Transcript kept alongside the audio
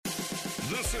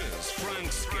This is Frank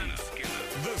Skinner.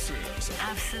 This is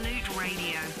Absolute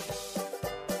Radio.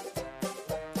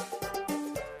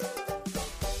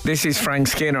 This is Frank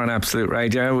Skinner on Absolute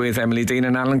Radio with Emily Dean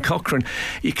and Alan Cochrane.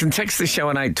 You can text the show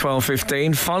on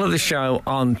 81215. Follow the show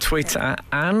on Twitter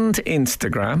and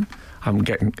Instagram. I'm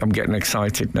getting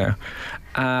excited now.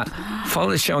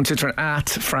 Follow the show on Twitter at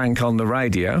Frank on the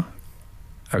Radio.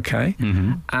 Okay.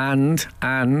 Mm-hmm.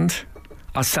 And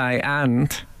I say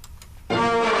and.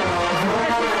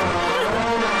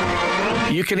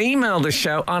 You can email the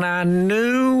show on our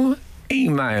new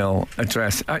email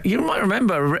address. You might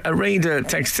remember a reader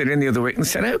texted in the other week and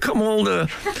said, how come all the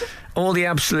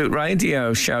Absolute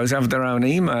Radio shows have their own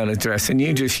email address and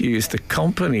you just use the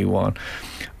company one?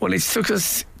 Well, it took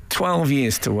us 12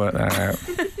 years to work that out.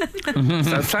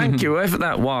 So thank you, whoever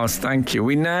that was, thank you.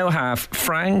 We now have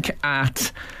Frank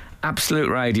at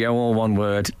absoluteradio, all one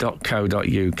word,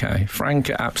 .co.uk.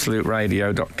 Frank at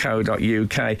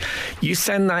absoluteradio.co.uk. You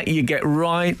send that, you get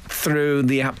right through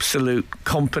the Absolute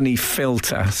company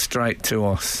filter straight to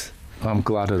us. I'm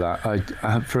glad of that. I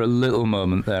for a little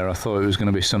moment there, I thought it was going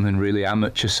to be something really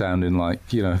amateur sounding, like,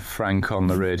 you know, Frank on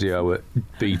the radio at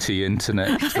BT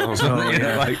Internet or something.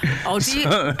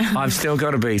 I've still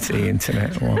got a BT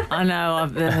Internet one. I know,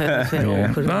 I've heard it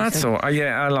awkward. No, that's all.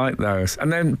 Yeah, I like those.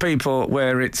 And then people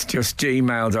where it's just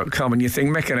gmail.com and you think,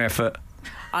 make an effort.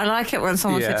 I like it when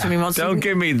someone said to me once... Don't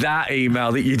give me that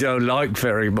email that you don't like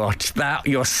very much. That,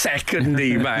 your second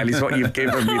email is what you've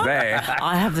given me there.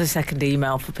 I have the second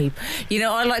email for people. You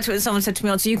know, I liked it when someone said to me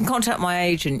once, you can contact my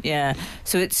agent,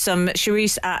 So it's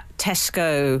Charisse at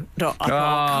Tesco. Come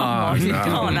on, no. You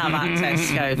can't have at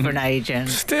Tesco for an agent.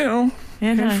 Still,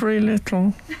 every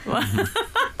little.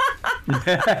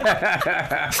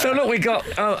 So look, we got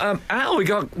Al, we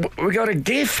got a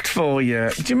gift for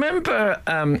you. Do you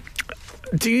remember?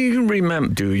 Do you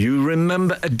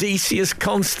remember Odysseus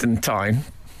Constantine?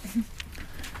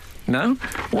 No?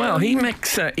 Well, he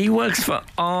works for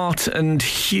Art and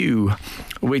Hue,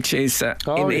 which is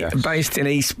based in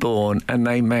Eastbourne, and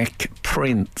they make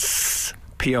prints,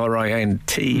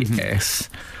 Prints,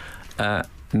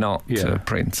 not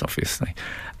prints, obviously.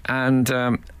 And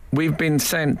we've been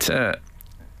sent...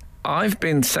 I've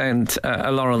been sent a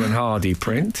Laurel and Hardy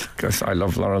print, because I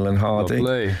love Laurel and Hardy.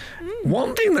 Lovely.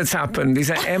 One thing that's happened is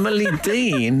that Emily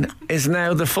Dean is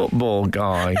now the football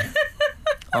guy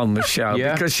on the show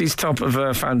because she's top of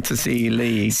her fantasy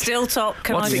league. Still top,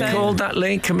 What's it called, that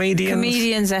league?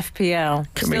 Comedians FPL.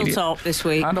 Still top this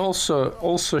week. And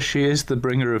also she is the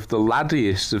bringer of the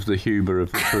laddiest of the humour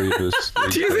of the three of us.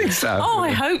 Do you think so? Oh, I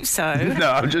hope so.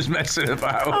 No, I'm just messing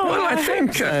about. Well, I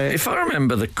think, if I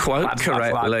remember the quote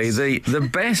correctly, the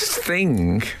best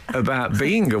thing about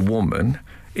being a woman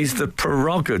is the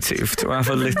prerogative to have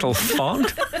a little fun.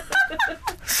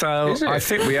 So I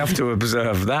think we have to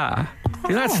observe that.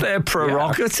 That's their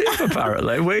prerogative,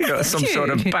 apparently. We got some sort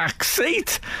of back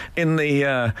seat in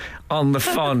the on the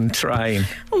fun train.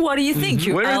 What do you think?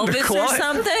 You Elvis or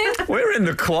something? We're in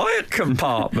the quiet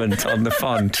compartment on the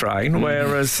fun train,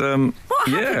 whereas... what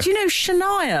happened? Do you know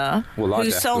Shania,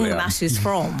 whose song That Is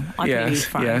From? I believe,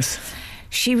 Frank. Yes.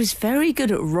 She was very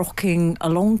good at rocking a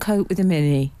long coat with a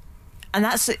mini. And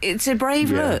it's a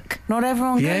brave look. Not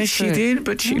everyone gets she did,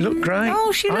 but she looked great.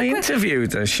 Oh, she looked I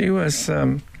interviewed her. She was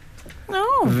very,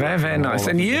 very nice.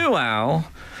 And you, Al,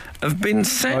 have been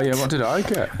sent... Oh, yeah, what did I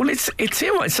get? Well, it's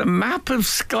here. It's a map of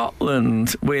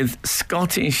Scotland with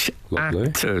Scottish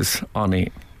actors on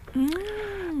it.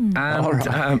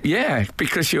 And,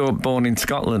 because you're born in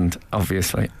Scotland,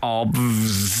 obviously.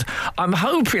 I'm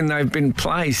hoping they've been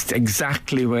placed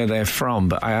exactly where they're from,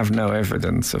 but I have no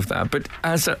evidence of that. But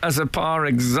as a par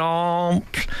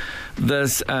example,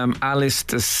 there's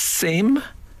Alistair Sim,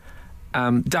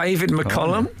 David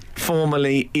McCullum,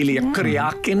 formerly Ilya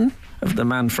Kuryakin, of The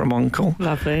Man from U.N.C.L.E.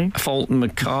 Lovely. Fulton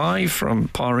Mackay from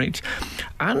Porridge,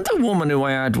 and a woman who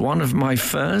I had one of my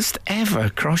first ever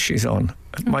crushes on.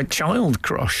 My child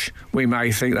crush. We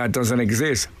may think that doesn't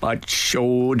exist, but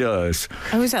sure does.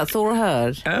 Oh, is that Thora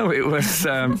Hird? Oh, it was...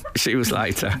 she was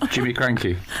later. Jimmy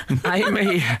Cranky.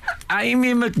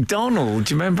 Amy MacDonald.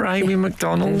 Do you remember Amy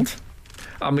MacDonald?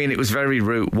 I mean, it was very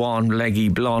Route 1, leggy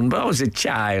blonde, but I was a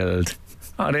child.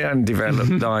 I hadn't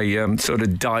developed my sort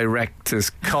of director's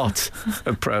cut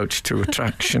approach to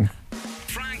attraction.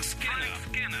 Frank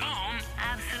Skinner on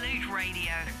Absolute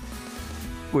Radio.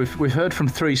 We've heard from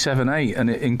 378, and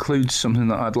it includes something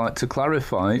that I'd like to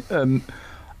clarify.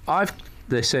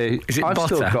 They say is it I've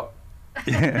butter? Still got.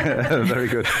 Yeah, very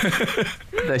good.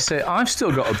 They say I've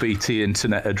still got a BT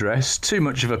internet address. Too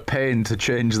much of a pain to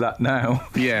change that now.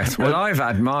 Yes. Well, I've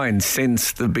had mine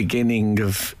since the beginning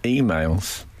of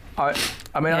emails. I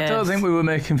mean, I don't think we were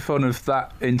making fun of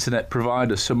that internet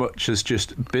provider so much as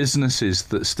just businesses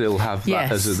that still have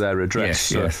that as their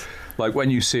address. Yes. Like when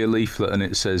you see a leaflet and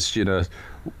it says,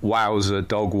 Wowzer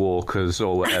dog walkers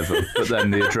or whatever, but then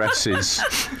the address is,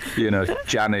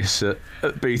 Janice at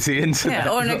BT Internet.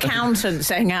 Yeah, or an accountant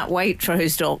saying at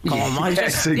Waitrose.com. I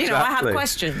just, exactly. I have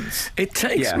questions. It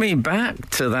takes me back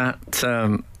to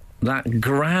that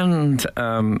grand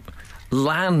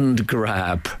land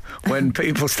grab when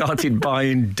people started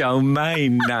buying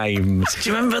domain names. Do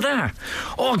you remember that?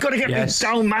 Oh, I've got to get my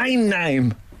domain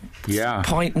name. Yeah.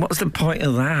 What's the point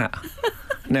of that?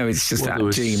 No, it's just there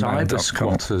was cyber gmail.com.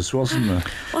 squatters, wasn't there?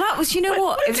 Well, that was,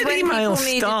 what? When did email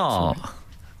start?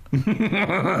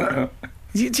 Do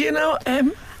you know,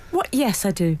 What? Yes,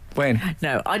 I do. when?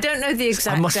 No, I don't know the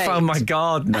exact I must date. phone my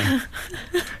gardener.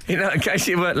 In case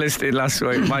you weren't listening last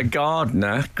week, my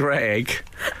gardener, Greg,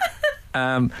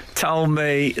 told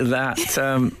me that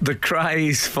the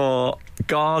craze for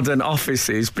garden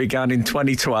offices began in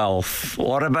 2012.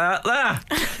 What about that?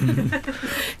 Do you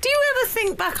ever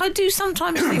think back? I do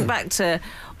sometimes think back to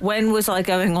when was I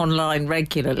going online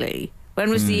regularly? When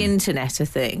was the internet a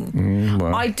thing?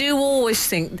 Well. I do always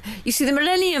think. You see, the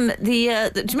Millennium. Do you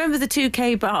remember the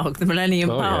 2K bug, the Millennium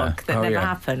bug that never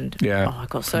happened? Yeah. Oh, I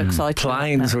got so excited.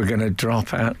 Planes were going to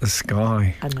drop out the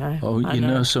sky. I know. Oh, I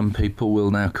know. Some people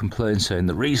will now complain saying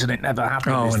the reason it never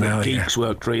happened is that geeks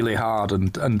worked really hard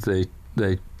and they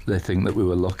think that we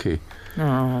were lucky.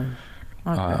 Oh,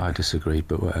 okay. I disagree,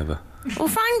 but whatever. Well,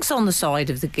 Frank's on the side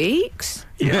of the geeks.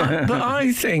 Yeah, but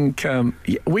I think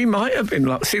we might have been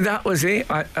lucky. See, that was it.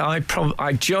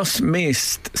 I just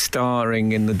missed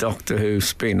starring in the Doctor Who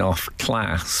spin-off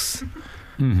Class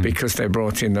because they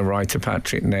brought in the writer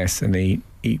Patrick Ness and he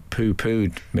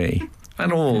poo-pooed me.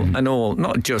 And all,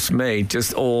 not just me,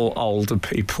 just all older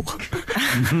people.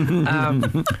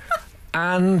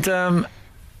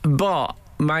 But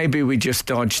maybe we just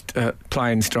dodged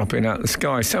planes dropping out the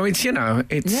sky. So it's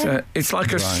it's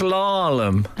like a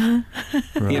slalom.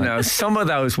 Right. Some of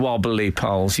those wobbly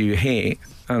poles you hit,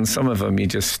 and some of them you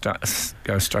just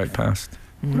go straight past.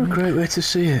 What a great way to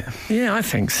see it. Yeah, I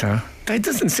think so. It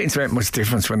doesn't seem to make much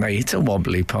difference when they hit a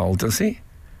wobbly pole, does it?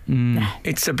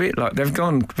 It's a bit like they've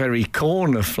gone very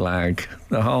corner flag,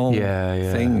 the whole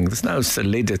thing. There's no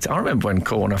solidity. I remember when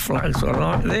corner flags were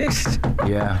like this.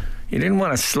 Yeah. You didn't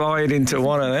want to slide into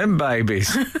one of them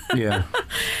babies. Yeah.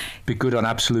 Be good on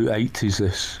absolute 80s,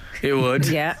 this. It would.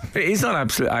 Yeah. It is on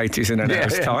absolute 80s in an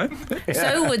hour's time.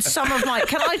 So would some of my.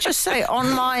 Can I just say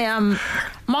on my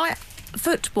my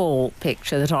football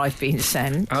picture that I've been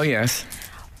sent? Oh, yes.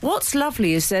 What's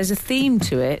lovely is there's a theme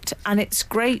to it, and it's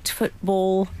great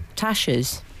football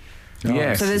tashes.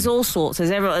 Yes. So there's all sorts.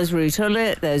 There's Ruth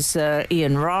Hullett, there's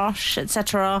Ian Rush,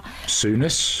 etc.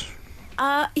 Soonest.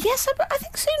 Yes, I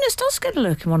think Soonest does get a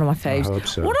look in one of my faves. I hope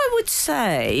so. What I would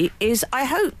say is I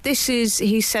hope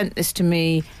he sent this to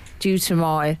me due to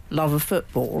my love of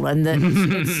football and that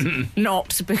it's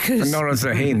not because... Not as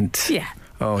a hint. Yeah.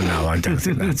 Oh, no, I don't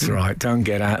think that's right. Don't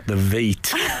get out the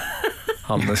Veet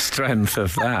on the strength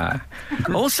of that.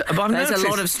 Also, but I've There's a noticed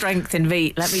lot of strength in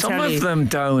Veet, let me tell you. some of them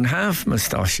don't have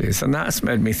moustaches, and that's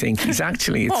made me think it's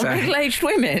middle-aged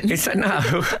women? It's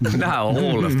no,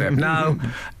 all of them. No,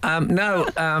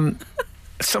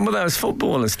 some of those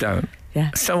footballers don't.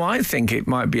 Yeah. So I think it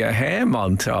might be a hair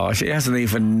montage. He hasn't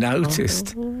even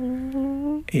noticed.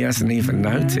 He hasn't even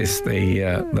noticed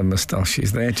the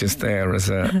moustaches. They're just there as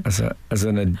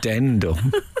an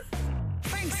addendum.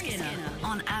 Frank Skinner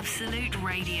on Absolute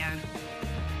Radio.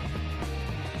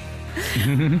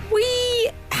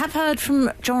 We have heard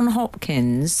from John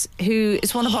Hopkins, who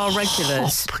is one of our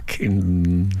regulars.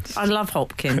 Hopkins. I love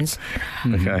Hopkins.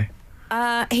 Okay.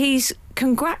 He's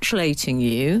congratulating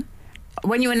you.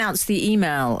 When you announced the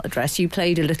email address, you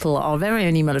played our very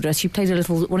own email address, you played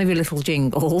one of your little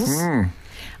jingles.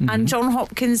 And John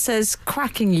Hopkins says,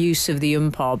 cracking use of the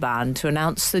Umpar band to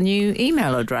announce the new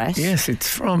email address. Yes, it's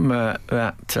from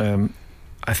that,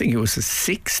 I think it was the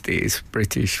 60s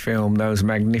British film, Those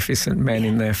Magnificent Men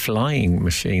in Their Flying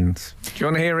Machines. Do you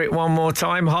want to hear it one more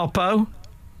time, Hoppo?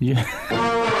 Yeah.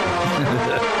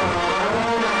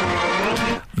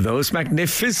 Those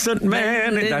magnificent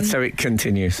men. That's how it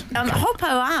continues. Hoppo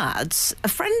adds, a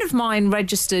friend of mine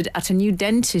registered at a new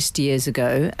dentist years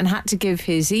ago and had to give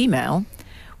his email,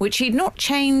 which he'd not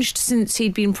changed since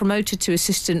he'd been promoted to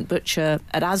assistant butcher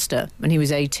at Asda when he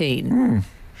was 18.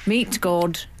 Meet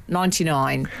God,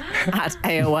 meatgod99 at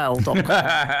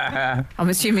AOL.com. I'm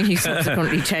assuming you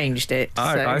subsequently changed it.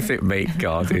 I think Meat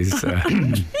God is...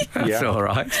 that's all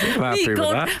right. I'm happy with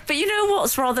that. But you know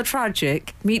what's rather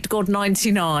tragic? Meat God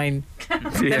 99.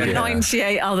 There were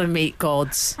 98 other meat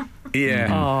gods. Yeah.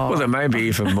 Oh. Well, there may be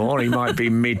even more. He might be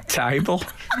mid-table.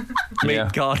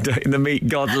 Meat God in the Meat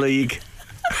God League.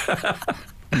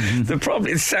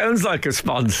 It sounds like a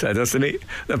sponsor, doesn't it?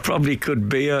 There probably could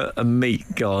be a Meat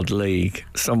God League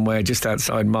somewhere just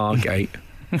outside Margate.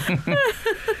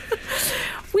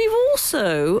 We've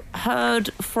also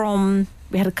heard from...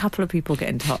 We had a couple of people get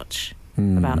in touch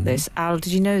about this. Al,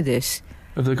 did you know this?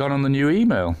 Have they gone on the new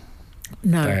email?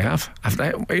 No. They have. Have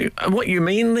they? What you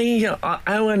mean?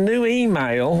 Our new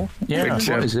email? Yeah. Which,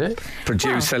 what is it?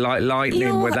 Producer like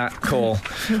lightning with that call.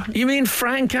 You mean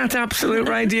Frank at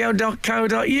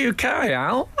absoluteradio.co.uk,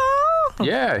 Al?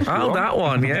 Yeah. Oh, that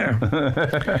one,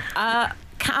 yeah.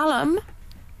 Callum,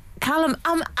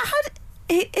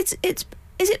 is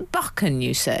it Buchan,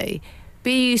 you say?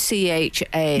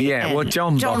 Bucha. Yeah, well,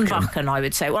 John Buchan. Buchan, I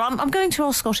would say. Well, I'm going to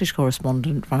our Scottish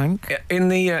correspondent, Frank. In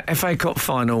the FA Cup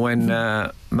final when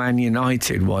Man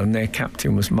United won, their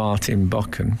captain was Martin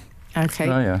Buchan. Okay.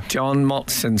 Oh, yeah. John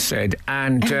Motson said,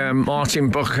 and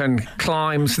Martin Buchan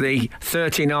climbs the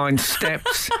 39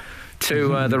 steps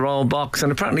to the royal box,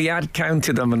 and apparently he had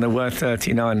counted them and there were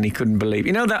 39 and he couldn't believe.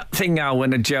 You know that thing now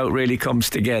when a joke really comes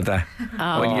together?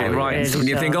 When you write something,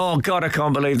 you think, oh God, I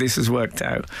can't believe this has worked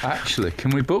out. Actually, can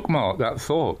we bookmark that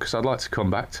thought? Because I'd like to come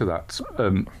back to that.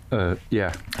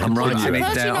 Yeah. I'm writing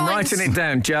it down. I'm writing it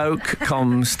down. Joke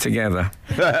comes together.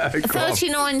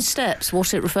 39 steps,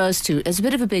 what it refers to, is a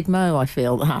bit of a big mo, I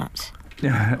feel, that.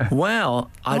 Well,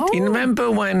 you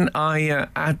remember when I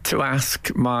had to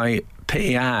ask my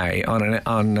PA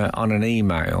on an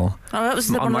email. Oh, that was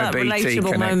on one of the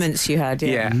relatable moments you had.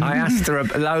 Yeah, I asked her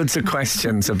loads of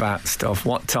questions about stuff.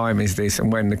 What time is this,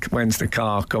 and when's the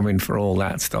car coming for all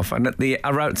that stuff? And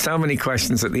I wrote so many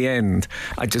questions at the end.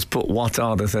 I just put what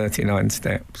are the 39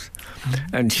 steps,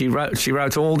 and she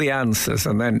wrote all the answers,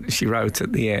 and then she wrote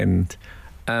at the end.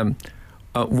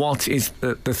 What is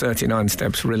the 39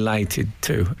 steps related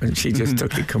to? And she just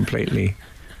took it completely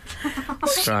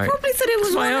straight. She probably thought it was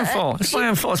It's my own fault. It's my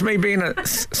own fault. It's me being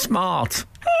smart.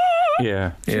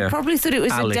 Yeah. Yeah. Probably thought it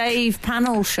was Alec. a Dave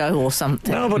panel show or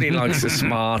something. Nobody likes a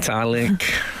smart Alec.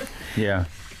 Yeah.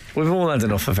 We've all had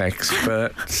enough of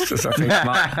experts, as I think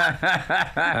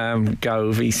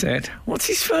Govey said. What's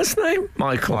his first name?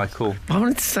 Michael. I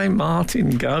wanted to say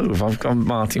Martin Gove. I've gone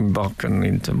Martin Buchan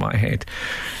into my head.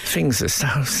 Things are so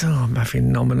I'm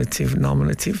having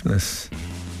nominativeness.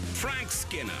 Frank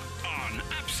Skinner on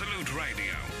Absolute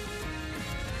Radio.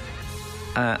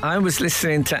 I was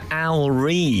listening to Al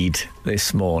Reid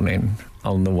this morning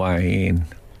on the way in.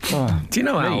 Oh, do you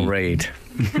know Al Reid?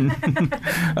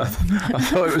 I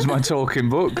thought it was my talking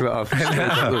book that I've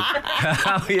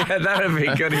Oh yeah, that would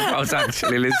be good if I was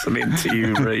actually listening to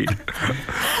you read.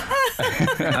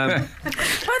 I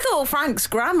thought Frank's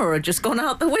grammar had just gone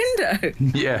out the window.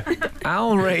 Yeah.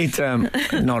 Al Reid,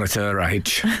 not at her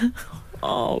age.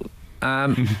 Oh.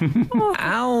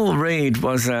 Al Reid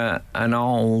was an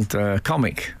old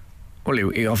comic. Well,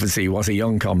 he obviously was a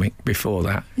young comic before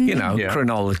that,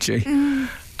 chronology.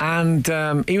 And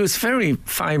he was a very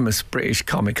famous British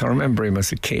comic. I remember him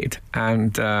as a kid.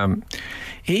 And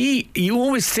you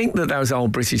always think that those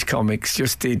old British comics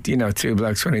just did, two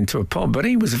blokes went into a pub. But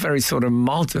he was a very sort of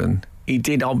modern. He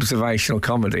did observational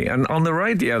comedy. And on the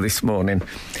radio this morning,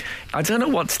 I don't know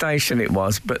what station it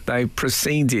was, but they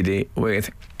preceded it with,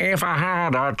 if I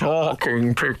had a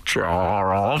talking picture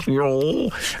of you.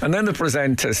 And then the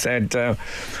presenter said,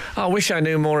 I wish I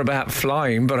knew more about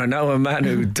flying, but I know a man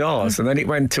who does. And then it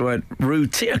went to a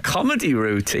comedy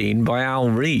routine by Al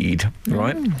Reid,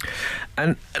 right?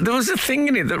 And there was a thing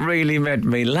in it that really made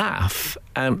me laugh.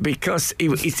 Because he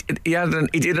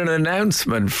did an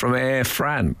announcement from Air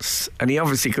France, and he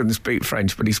obviously couldn't speak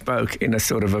French, but he spoke in a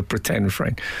sort of a pretend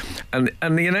French. And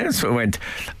the announcement went,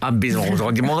 they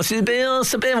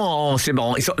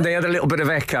had a little bit of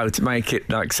echo to make it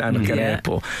sound like an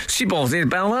airport.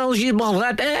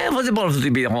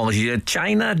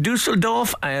 China,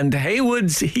 Dusseldorf, and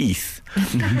Haywards Heath.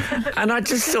 And I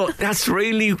just thought that's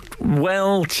really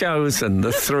well chosen,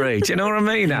 the three. Do you know what I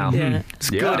mean, Al? Yeah. It's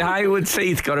good. Haywards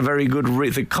Heath got a very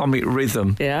good comic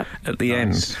rhythm at the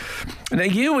end. Now,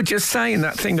 you were just saying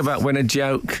that thing about when a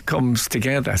joke comes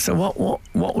together. So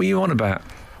what were you on about?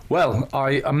 Well,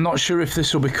 I'm not sure if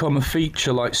this will become a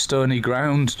feature like Stony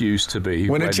Ground used to be.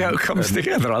 When a joke comes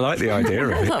together, I like the idea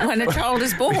of it. When a child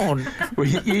is born.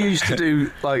 You used to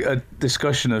do like a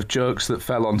discussion of jokes that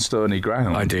fell on Stony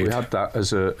Ground. I did. We had that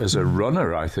as a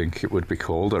runner, I think it would be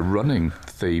called, a running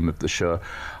theme of the show.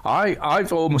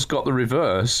 I've almost got the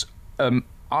reverse.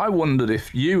 I wondered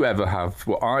if you ever have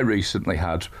what I recently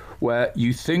had, where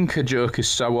you think a joke is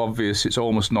so obvious it's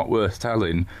almost not worth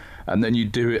telling, and then you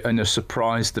do it and you're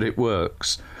surprised that it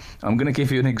works. I'm going to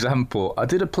give you an example. I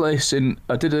did a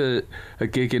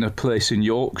gig in a place in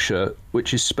Yorkshire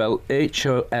which is spelled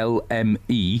Holme,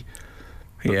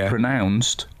 but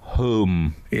pronounced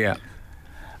home. Yeah.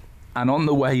 And on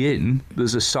the way in,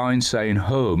 there's a sign saying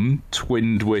home,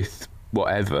 twinned with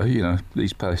whatever,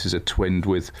 these places are twinned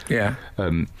with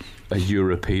a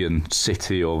European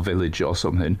city or village or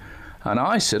something. And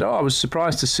I said, I was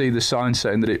surprised to see the sign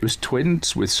saying that it was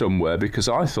twinned with somewhere, because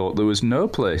I thought there was no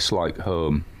place like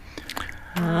home.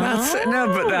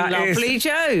 Lovely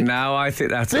joke. No, I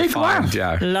think that's Big a fine laugh.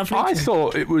 joke. Lovely I joke.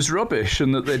 thought it was rubbish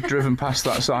and that they'd driven past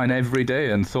that sign every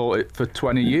day and thought it for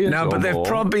 20 years. No, but they've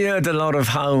probably heard a lot of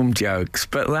home jokes.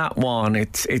 But that one,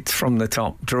 it's from the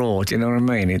top drawer. Do you know what I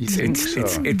mean?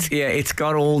 It's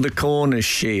got all the corners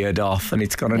sheared off, and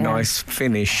it's got a nice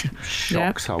finish.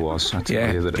 Shocked I was. I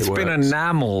tell you that it's been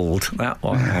enamelled. That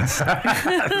one has.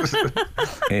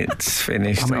 It's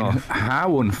finished off. How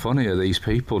unfunny are these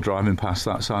people driving past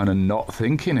that sign and not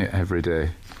thinking it every day?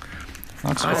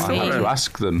 That's what I had to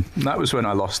ask them. That was when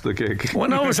I lost the gig.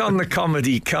 When I was on the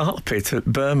comedy carpet at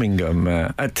Birmingham,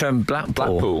 at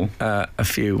Blackpool. A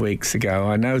few weeks ago,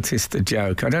 I noticed a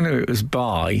joke. I don't know who it was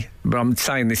by, but I'm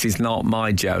saying this is not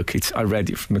my joke. I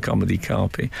read it from the comedy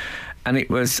carpet. And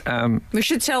it was... we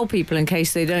should tell people in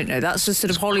case they don't know. That's the sort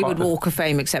of Hollywood Walk of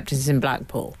Fame, except it's in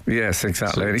Blackpool. Yes,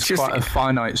 exactly. So it's just quite a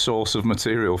finite source of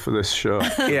material for this show.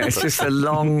 Yeah, it's just a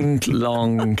long,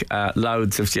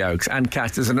 loads of jokes. And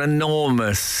Cat, there's an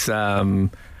enormous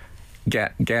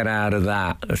get out of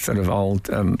that, a sort of old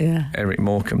Eric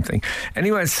Morecambe thing.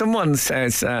 Anyway, someone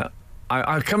says...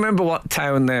 I can't remember what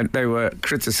town they were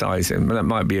criticising, but that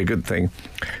might be a good thing.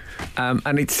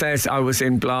 And it says I was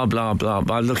in blah, blah, blah,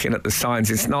 by looking at the signs.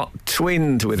 It's not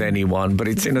twinned with anyone, but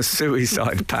it's in a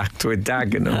suicide pact with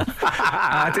Dagenham.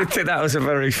 I did think that was a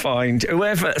very fine...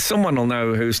 someone will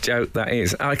know whose joke that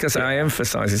is. Like I say, I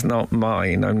emphasise it's not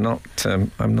mine. I'm not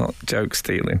joke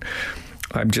stealing.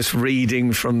 I'm just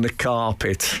reading from the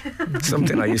carpet.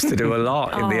 Something I used to do a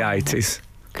lot in the 80s.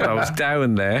 I was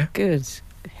down there. Good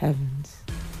heavens.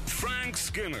 Frank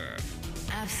Skinner.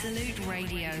 Absolute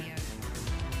Radio.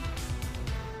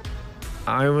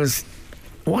 I was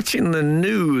watching the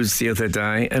news the other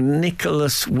day and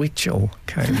Nicholas Witchell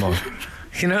came on.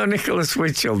 You know Nicholas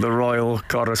Witchell, the royal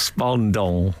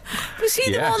correspondent? Was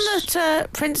he the one that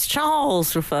Prince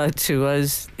Charles referred to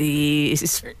as the...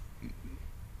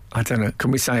 I don't know.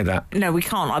 Can we say that? No, we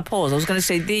can't. I paused. I was going to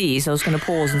say these. I was going to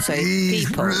pause and say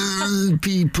people.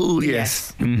 People,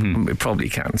 yes. Mm-hmm. We probably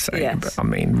can say it, but I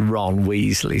mean, Ron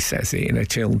Weasley says it in a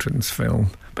children's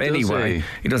film. But anyway,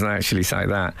 he doesn't actually say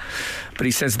that. But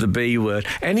he says the B word.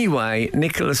 Anyway,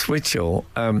 Nicholas Witchell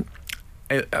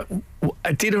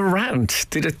did a rant,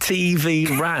 did a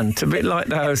TV rant, a bit like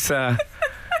those...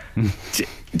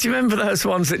 Do you remember those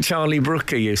ones that Charlie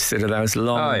Brooker used to do, those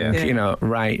long,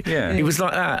 right? Yeah. It was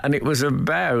like that, and it was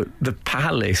about the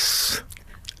palace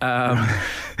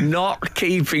not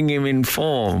keeping him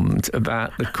informed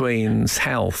about the Queen's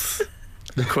health.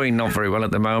 The Queen not very well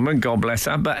at the moment, God bless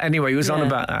her. But anyway, he was on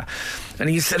about that. And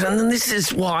he said, and this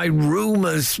is why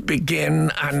rumours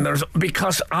begin, and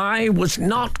because I was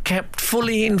not kept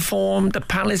fully informed, the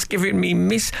palace giving me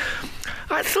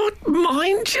I thought,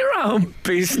 mind your own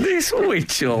business,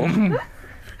 Witchell.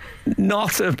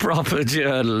 Not a proper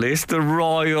journalist, the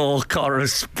royal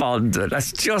correspondent.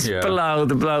 That's just below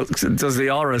the bloke that does the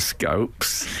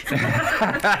horoscopes.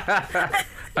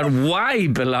 And way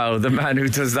below the man who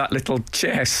does that little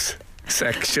chess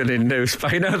section in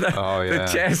newspaper. You know, the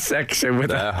chess section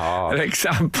with an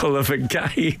example of a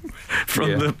game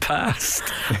from the past.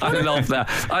 I love that.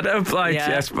 I don't play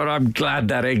chess, but I'm glad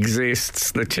that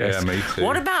exists, the chess. Yeah, me too.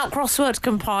 What about crossword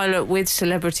compiler with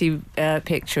celebrity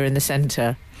picture in the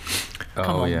centre?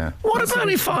 Oh, yeah. What about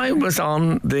if I was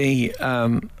on the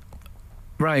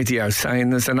radio saying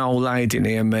there's an old lady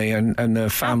near me and her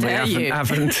family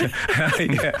haven't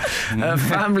her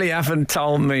family haven't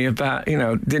told me about,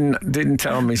 didn't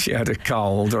tell me she had a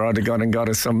cold, or I'd have gone and got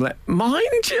her some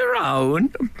mind your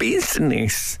own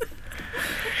business.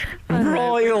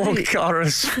 Royal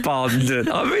correspondent.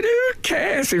 I mean, who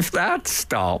cares if that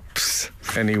stops?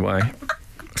 Anyway,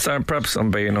 So perhaps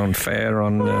I'm being unfair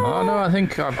on... Oh, no, I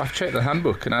think I've checked the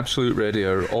handbook, and Absolute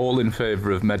Radio are all in favour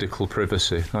of medical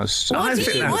privacy. That's I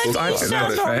think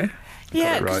that's fair.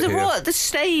 Yeah, Got it because right here. the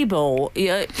stable,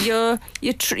 your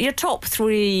top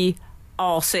three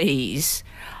RCs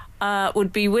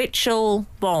would be Witchell,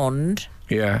 Bond.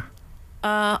 Yeah.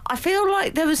 I feel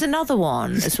like there was another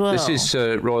one as well. This is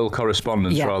royal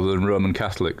correspondence rather than Roman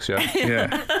Catholics, yeah?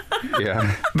 Yeah.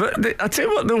 Yeah. But I'll tell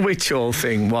you what the Witchell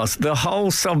thing was. The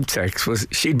whole subtext was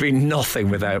she'd be nothing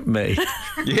without me.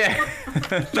 Yeah.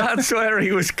 That's where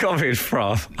he was coming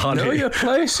from, honey. Know your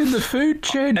place in the food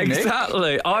chain, Nick.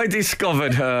 Exactly. I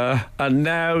discovered her, and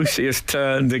now she has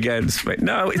turned against me.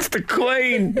 No, it's the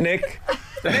Queen, Nick.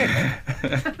 Nick.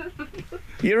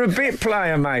 You're a bit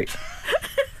player, mate.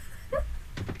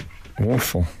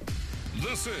 Awful.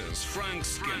 This is Frank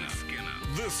Skinner.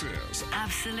 This is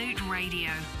Absolute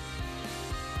Radio.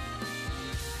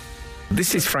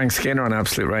 This is Frank Skinner on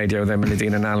Absolute Radio with Emily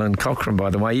Dean and Alan Cochrane, by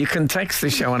the way. You can text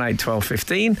the show on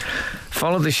 81215,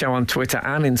 follow the show on Twitter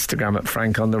and Instagram at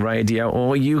Frank on the Radio,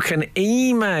 or you can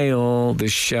email the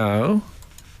show.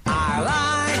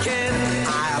 I like it.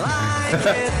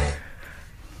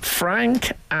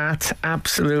 Frank at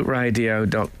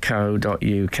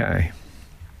absoluteradio.co.uk.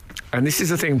 And this is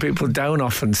the thing people don't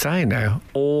often say now.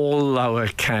 All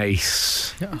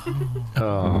lowercase.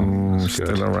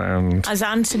 Still around. As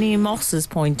Anthony Moss has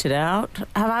pointed out,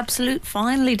 have Absolute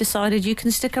finally decided you can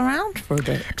stick around for a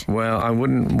bit? Well, I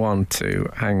wouldn't want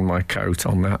to hang my coat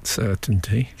on that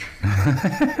certainty.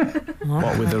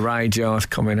 What with the Rage Art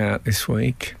coming out this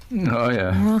week. Oh,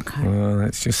 yeah. Okay. Well,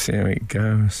 let's just see how it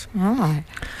goes. All right.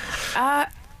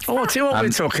 I'll tell you what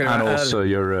we're talking about. And also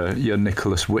your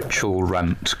Nicholas Witchell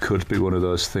rant could be one of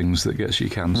those things that gets you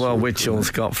cancelled. Well,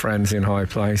 Witchell's got friends in high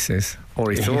places.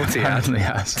 Or he thought he had.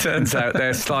 Turns out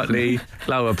they're slightly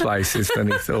lower places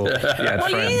than he thought he had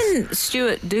friends. Ian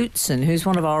Stuart Dootson, who's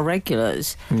one of our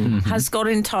regulars, has got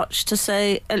in touch to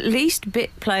say at least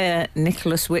bit player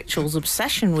Nicholas Witchell's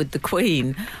obsession with the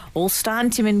Queen will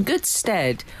stand him in good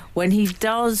stead when he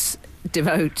does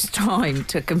devote time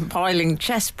to compiling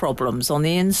chess problems on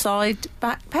the inside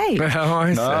back page. Oh,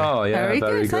 I see. Oh, yeah,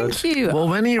 very good. Thank you. Well,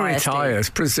 when he ISD. retires,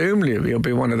 presumably he'll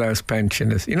be one of those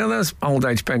pensioners. You know those old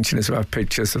age pensioners who have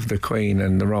pictures of the Queen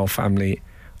and the royal family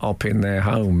up in their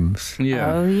homes?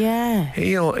 Yeah. Oh, yeah.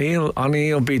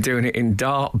 He'll be doing it in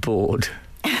dartboard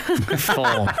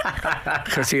form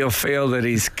because he'll feel that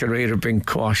his career had been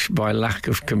quashed by lack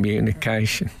of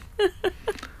communication.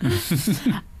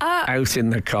 Out in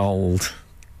the cold.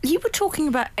 You were talking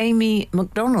about Amy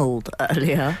MacDonald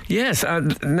earlier. Yes,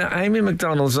 Amy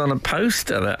MacDonald's on a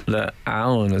poster that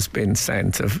Alan has been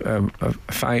sent of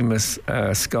famous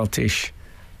Scottish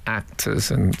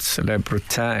actors and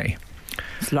celebrity.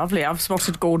 It's lovely. I've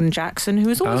spotted Gordon Jackson, who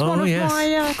was always one of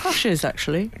my crushes,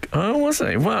 actually. Oh, was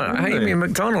he? Well, Amy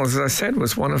MacDonald, as I said,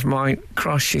 was one of my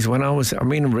crushes when I was,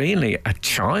 really a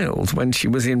child, when she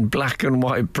was in black and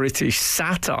white British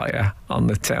satire on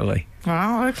the telly.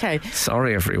 Oh, okay.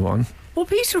 Sorry, everyone. Well,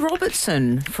 Peter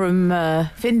Robertson from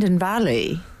Findon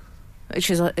Valley, which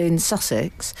is in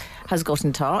Sussex, has got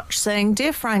in touch saying,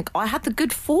 "Dear Frank, I had the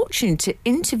good fortune to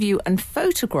interview and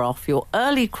photograph your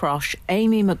early crush,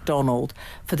 Amy MacDonald,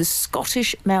 for the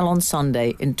Scottish Mail on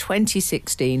Sunday in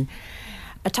 2016.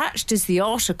 Attached is the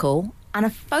article and a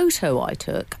photo I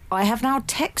took. I have now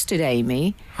texted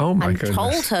Amy and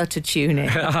told her to tune in.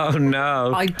 Oh,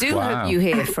 no. I do hope you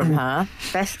hear from her.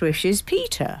 Best wishes,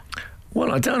 Peter."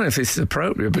 Well, I don't know if this is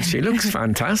appropriate, but she looks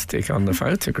fantastic on the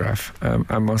photograph,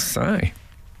 I must say.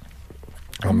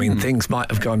 Things might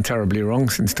have gone terribly wrong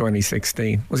since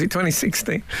 2016. Was it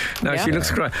 2016? No, Yeah. She looks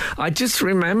great. I just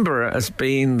remember her as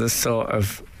being the sort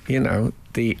of,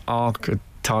 the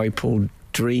archetypal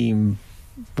dream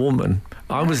woman.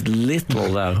 I was little,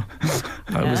 though.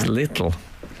 I was little.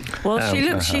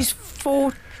 Well, she's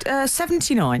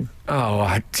 79.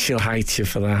 Oh, she'll hate you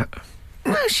for that.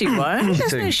 No, she won't.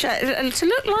 There's no to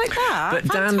look like that. But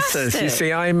Fantastic. dancers, you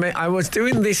see, I was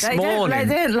doing this morning.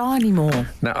 They don't lie anymore.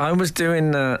 Now, I was doing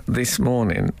this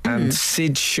morning, and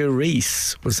Sid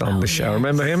Charisse was on the show. Yes.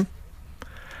 Remember him?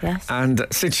 Yes. And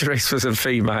Sid Charisse was a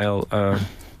female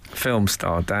film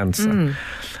star dancer.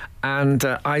 And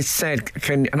I said,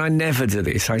 and I never do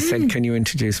this, I said, "Can you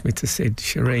introduce me to Sid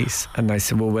Charisse?" And they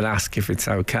said, "Well, we'll ask if it's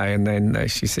okay." And then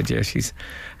she said, "Yeah, she's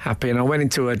happy." And I went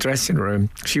into her dressing room.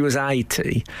 She was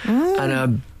 80, and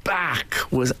her back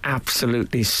was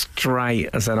absolutely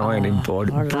straight as an ironing board.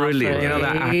 Brilliant.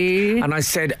 Lovely. And I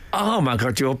said, "Oh, my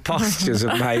God, your posture's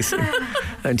amazing."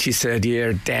 And she said, "You're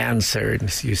a dancer, and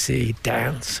you see,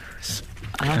 dancers."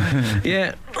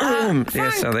 Yeah.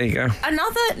 Yeah, so there you go.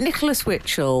 Another Nicholas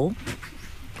Witchell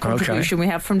contribution we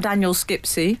have from Daniel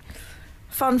Skipsey.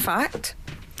 Fun fact,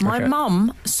 my Okay.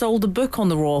 mum sold a book on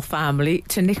the royal family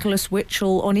to Nicholas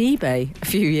Witchell on eBay a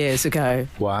few years ago.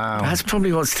 Wow. That's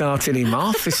probably what started him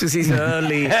off. This was his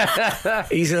early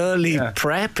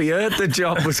prep. He heard the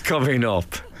job was coming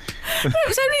up. It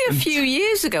was only a few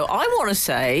years ago. I want to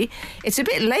say it's a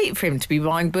bit late for him to be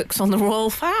buying books on the royal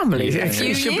family a few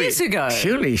He should years ago.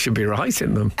 Surely he should be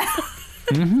writing them.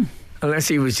 Unless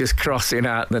he was just crossing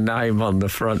out the name on the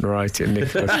front, writing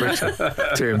Nicholas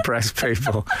Witchell to impress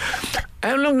people.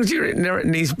 How long has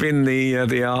he's been the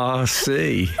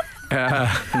RC,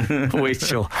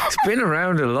 Witchell? It's been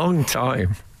around a long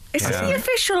time. Is this the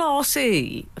official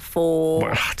RC for...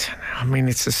 Well, I don't know. I mean,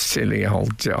 it's a silly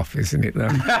old job, isn't it, though?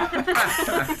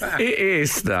 It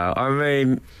is, though. I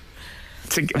mean,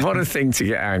 what a thing to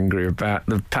get angry about,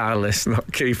 the palace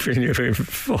not keeping you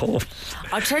informed.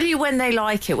 I'll tell you when they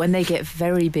like it, when they get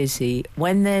very busy.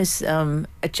 When there's a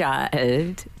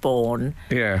child born,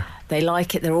 Yeah. they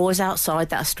like it. They're always outside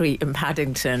that street in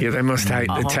Paddington. Yeah, they must hate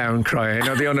the town crier. You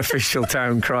know, the unofficial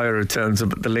town crier who turns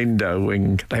up at the Lindo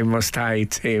wing. They must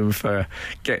hate him for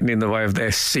getting in the way of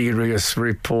their serious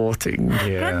reporting.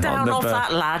 Get down off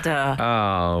that ladder.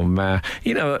 Oh, man.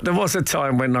 You know, there was a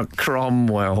time when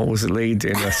Cromwell was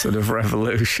leading a sort of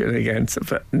revolution against it,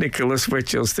 but Nicholas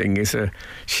Witchell's thing is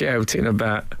shouting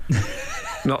about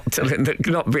not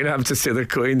being able to see the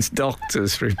Queen's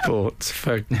doctor's reports,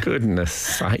 for goodness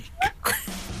sake.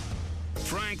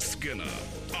 Frank Skinner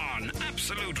on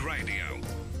Absolute Radio.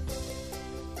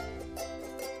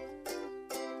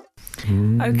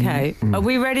 Okay, are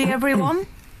we ready, everyone?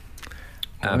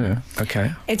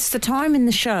 Okay. It's the time in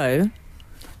the show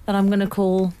that I'm going to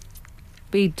call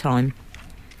bead time.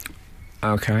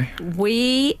 Okay.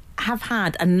 We have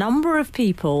had a number of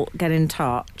people get in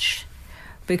touch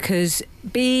because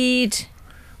bead...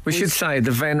 We should say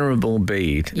the Venerable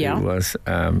Bede, Yeah. who was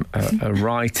a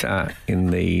writer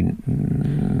in the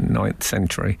 9th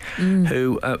century,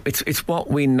 who it's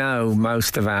what we know,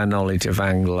 most of our knowledge of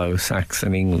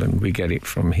Anglo-Saxon England, we get it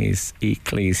from his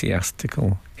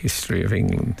ecclesiastical history of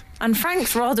England. And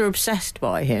Frank's rather obsessed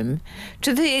by him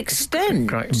to the extent...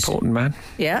 Great important man.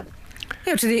 Yeah.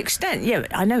 Yeah, to the extent,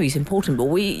 I know he's important, but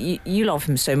you love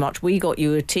him so much. We got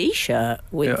you a T-shirt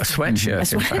with A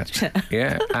sweatshirt, a in fact. sweatshirt.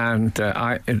 Yeah, and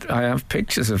I have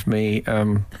pictures of me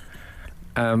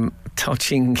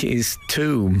touching his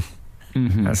tomb,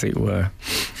 as it were.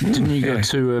 Didn't you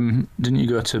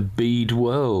go to Bede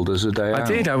World as a day out? I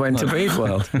did. I went to Bede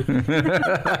World.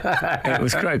 It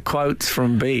was great. Quotes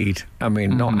from Bede. I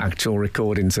mean, not actual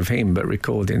recordings of him, but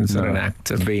recordings of an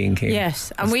actor being him.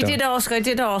 Yes, and I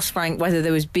did ask Frank whether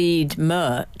there was bead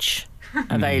merch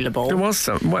available. There was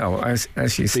some. Well, as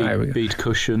you say, Bede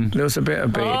cushion. there was a bit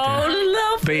of Bede.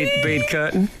 Oh, lovely. Bead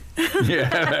curtain. Yeah,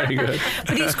 very good.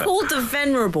 But he's called the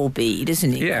Venerable Bede,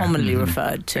 isn't he? Yeah. Commonly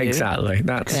referred to. Exactly.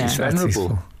 That's Yeah. his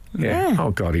Venerable. Yeah.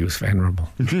 Oh God, he was venerable.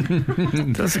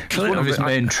 There's a One of his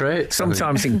main traits. I think.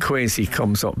 Sometimes in quiz he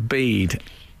comes up Bede,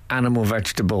 animal,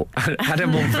 vegetable,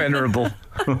 animal, venerable,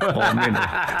 or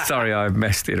mineral. Sorry, I've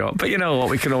messed it up. But you know what?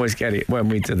 We can always get it when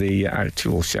we do the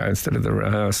actual show instead of the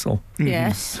rehearsal.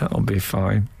 Yes. That'll be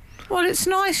fine. Well, it's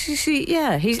nice. You see,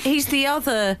 yeah, he's the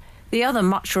other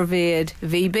much revered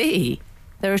VB.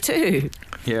 There are two.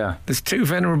 Yeah. There's two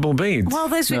venerable Bedes. Well,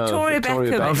 there's No, Victoria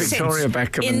Victoria Beckham. Beckham. Oh, sits Victoria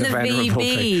Beckham in and the venerable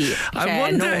VB Bede. I chair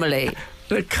wonder- normally.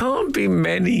 There can't be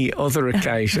many other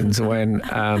occasions when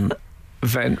the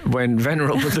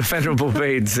venerable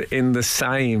Bede's in the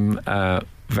same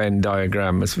Venn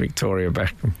diagram as Victoria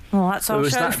Beckham. Well, that's our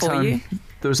show for you.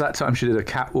 There was that time she did a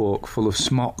catwalk full of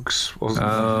smocks, wasn't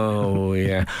there? Oh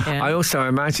yeah. Yeah. I also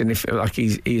imagine if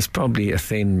he's probably a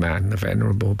thin man, the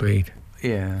venerable Bede.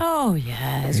 Yeah. Oh,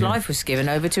 yeah. His life was given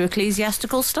over to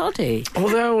ecclesiastical study.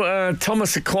 Although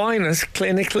Thomas Aquinas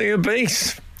clinically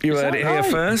obese. You heard it here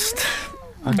first.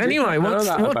 Anyway,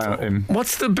 about him.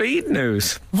 what's the Bede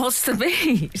news? What's the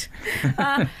bead?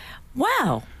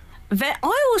 Well, I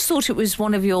always thought it was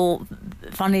one of your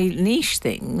funny niche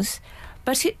things,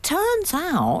 but it turns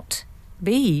out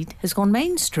bead has gone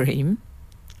mainstream.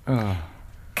 Oh.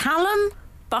 Callum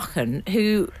Buchan,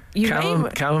 who you may...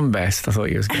 Callum Best, I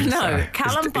thought you was going to No, say.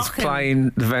 Callum is Buchan.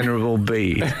 playing the venerable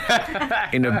Bede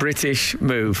in a British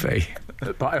movie.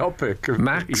 A biopic of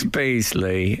Max Bede.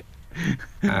 Beasley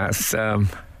as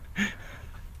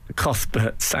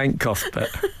Cuthbert, Saint Cuthbert.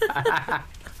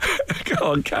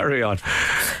 Go on, carry on.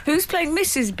 Who's playing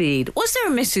Mrs. Bede? Was there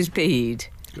a Mrs. Bede?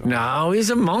 No, he's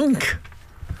a monk.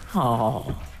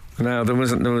 Oh. No, there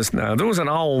was an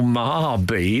old Ma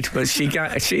Bede, but she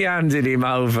handed him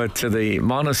over to the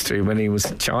monastery when he was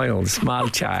a child, small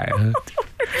child.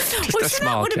 Just Well, a so that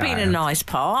small would have been a child. nice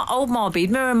part. Old Marbeed,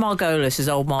 Miriam Margolis as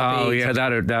Old Marbeed. Oh, yeah, that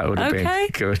would have Okay. been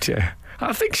good, yeah.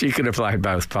 I think she could have played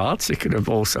both parts. She could have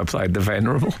also played the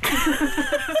Venerable.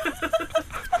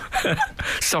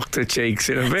 Socked her cheeks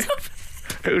in a bit.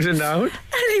 Who'd have known?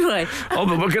 Anyway, Oh,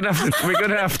 but we're gonna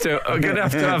have to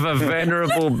have a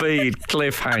Venerable Bede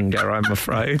cliffhanger, I'm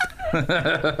afraid.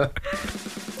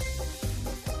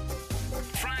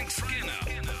 Frank Skinner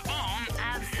on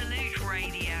Absolute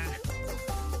Radio.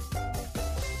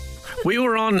 We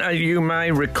were on, you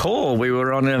may recall, we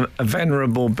were on a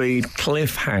Venerable Bede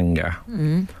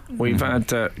cliffhanger. We've had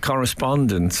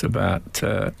correspondence about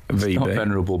Not VB.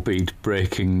 Venerable Bede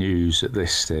breaking news at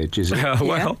this stage, is it?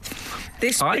 Well,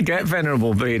 this I get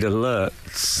Venerable Bede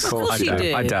alerts. Of course I you don't.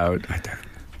 do. I don't.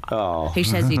 Oh, He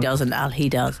says he doesn't, Al. He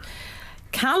does.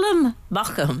 Callum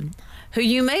Buckham, who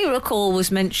you may recall was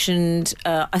mentioned,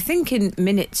 I think, in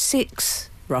minute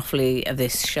 6, roughly, of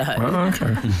this show. Oh,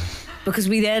 okay. Because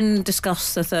we then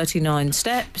discussed the 39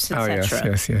 steps, Oh,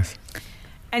 etc. yes.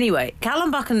 Anyway, Callum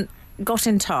Buchan got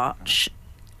in touch.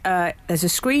 There's a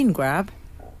screen grab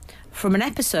from an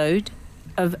episode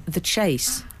of The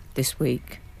Chase this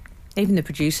week. Even the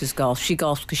producers gasped. She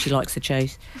gasped because she likes The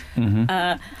Chase.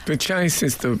 The Chase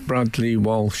is the Bradley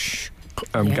Walsh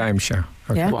Yeah. game show.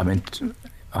 Okay. Yeah. well, I mean,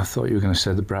 I thought you were going to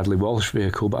say the Bradley Walsh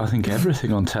vehicle, but I think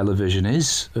everything on television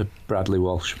is a Bradley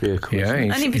Walsh vehicle. Yeah,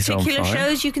 isn't it? Any he's on particular fire.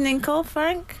 shows you can think of,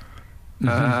 Frank?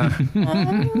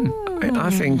 I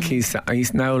think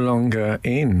he's no longer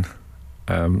in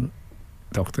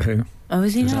Doctor Who. Oh,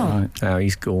 is he Is that not? right? No,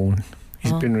 he's gone.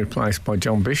 He's Oh. been replaced by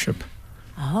John Bishop.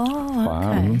 Oh,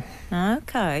 Wow. okay.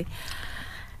 Okay.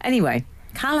 Anyway,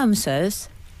 Callum says,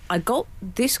 I got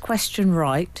this question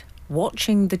right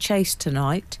watching The Chase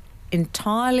tonight,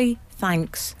 entirely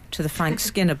thanks to the Frank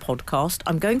Skinner podcast.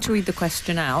 I'm going to read the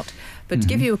question out, but to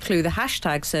give you a clue, the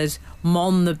hashtag says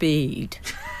Mon the Bead,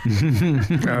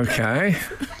 Okay.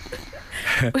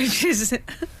 which is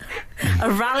a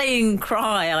rallying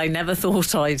cry I never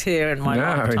thought I'd hear in my No,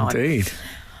 lifetime. indeed.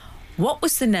 What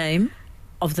was the name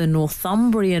of the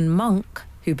Northumbrian monk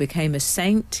who became a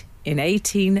saint in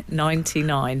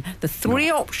 1899? The three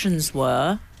options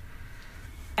were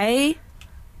A,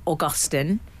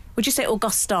 Augustine. Would you say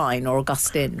Augustine or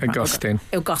Augustine? Augustine.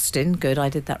 Augustine, good, I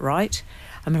did that right.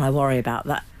 I mean, I worry about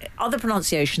that. Other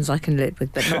pronunciations I can live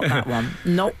with, but not that one.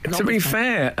 Not To be with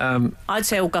that. fair, I'd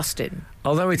say Augustine.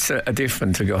 although it's a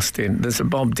different Augustine, there's a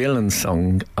Bob Dylan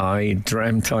song, I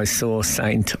Dreamt I Saw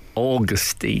Saint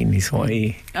Augustine, is what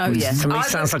he... Oh, yes. To me, I-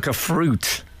 sounds like a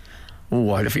fruit.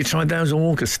 Oh, have you tried those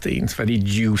Augustines? Very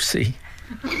juicy.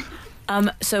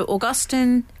 So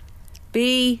Augustine,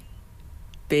 B,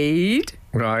 Bede,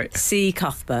 Right. C,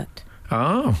 Cuthbert.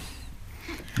 Oh.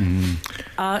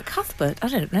 Cuthbert, I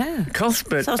don't know.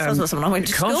 Cuthbert. Sounds like someone I went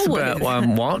to school Cuthbert,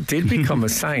 with. what did become a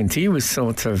saint? He was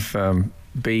sort of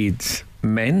Bede's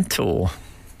mentor.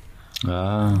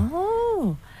 Ah.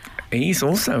 Oh. He's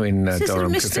also in This is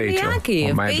Durham Mr. Cathedral. Miyagi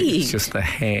Or of maybe Bede. it's just the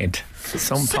head.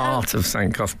 Some So- part of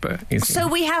St Cuthbert. So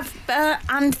we have,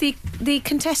 and the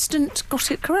contestant got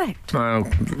it correct. Well,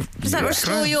 Does that yeah.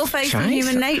 restore your faith in Chase?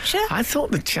 human nature? I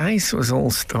thought the chase was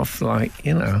all stuff like,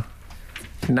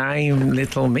 name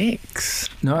little mix.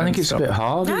 No, I and think it's a stuff. bit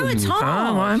harder. No, than it's you-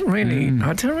 hard. Oh,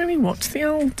 I don't really watch the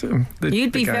old.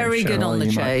 You'd be game very show. good on the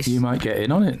you chase. Might, you might get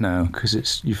in on it now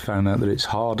because you found out that it's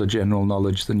harder general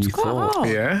knowledge than you quite thought. hard.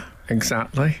 Yeah,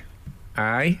 exactly.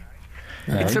 Aye.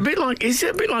 It's a bit like, is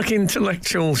it a bit like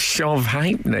intellectual shove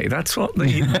halfpenny? That's what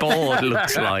the board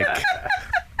looks like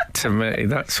to me.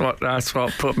 That's what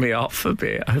put me off a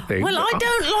bit, I think. Well, I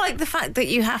don't like the fact that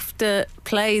you have to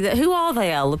play that. Who are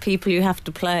they, Al? The people you have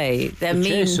to play? They're The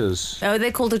mean. chasers. Oh,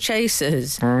 they're called the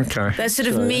chasers. Okay. They're sort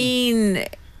of Sure, yeah. mean,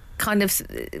 kind of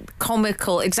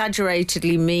comical,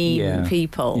 exaggeratedly mean Yeah.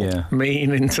 people. Yeah.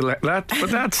 Mean intellect.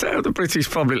 But that's how the British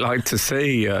public like to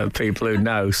see people who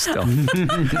know stuff.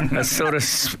 As sort of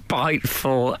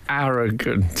spiteful,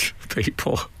 arrogant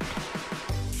people.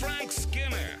 Frank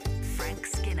Skinner, Frank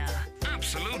Skinner.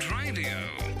 Absolute Radio.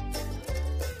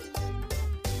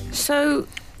 So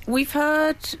we've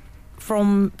heard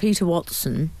from Peter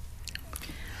Watson,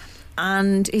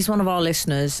 and he's one of our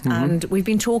listeners, and we've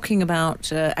been talking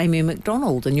about Amy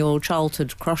MacDonald and your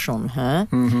childhood crush on her.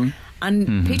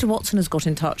 And Peter Watson has got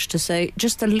in touch to say,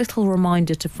 just a little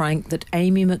reminder to Frank that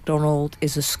Amy MacDonald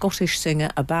is a Scottish singer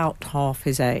about half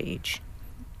his age.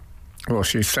 Well,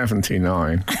 she's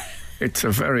 79. It's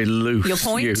a very Your loose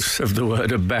point? use of the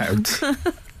word about.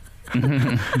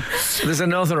 There's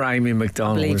another Amy I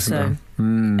MacDonald, believe isn't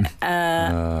so.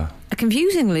 there?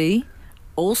 Confusingly,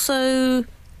 also,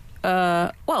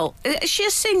 is she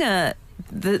a singer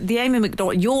the Amy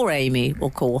McDonald, your Amy, we'll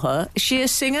call her. Is she a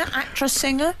singer, actress,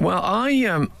 singer?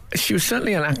 Well, she was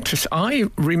certainly an actress. I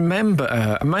remember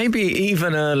her, maybe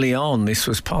even early on, this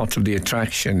was part of the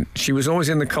attraction. She was always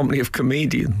in the company of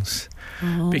comedians.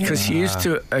 Because she used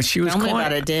to, she was Tell me quite.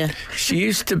 about it, dear. She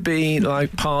used to be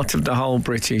like part of the whole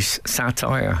British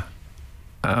satire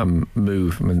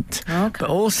movement, but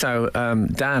also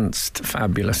danced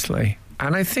fabulously.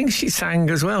 And I think she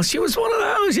sang as well. She was one of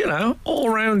those,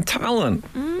 all-round talent.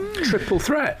 Triple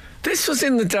threat. This was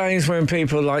in the days when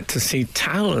people liked to see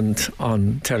talent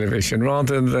on television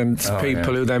rather than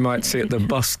people who they might see at the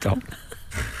bus stop.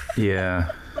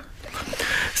 Yeah.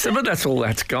 So, but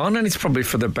that's gone, and it's probably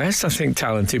for the best. I think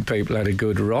talented people had a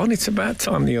good run. It's about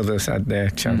time the others had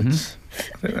their chance.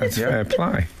 I think that's fair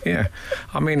play. Yeah.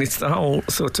 I mean, it's the whole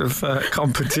sort of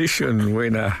competition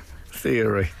winner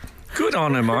theory. Good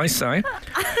on him, I say.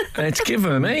 And it's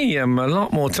given me a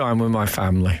lot more time with my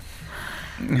family.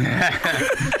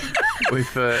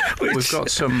 We've got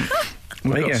some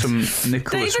Nicholas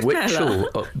David Witchell Mellor.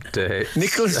 update.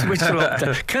 Nicholas Witchell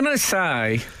update. Can I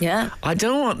say? Yeah. I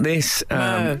don't want this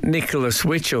Nicholas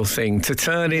Witchell thing to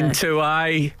turn into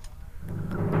a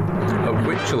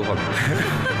Witchell Hunt.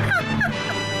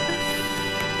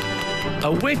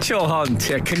 A Witchell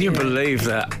Hunt. Yeah, can you believe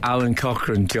that Alan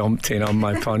Cochrane jumped in on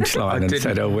my punchline and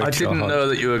said a Witchell I didn't Hunt? know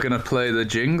that you were going to play the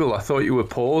jingle. I thought you were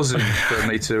pausing for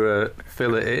me to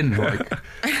fill it in. Like,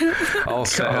 I'll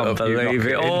set it Can't up, you believe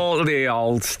knock it. in. All the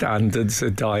old standards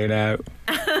are dying out.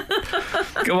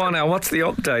 Go on now, what's the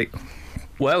update?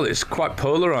 Well, it's quite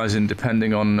polarising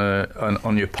depending on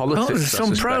your politics. Oh, there's I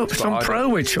some suspect, pro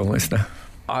Witchell, isn't there?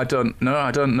 I don't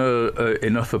know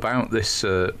enough about this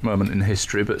moment in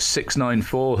history, but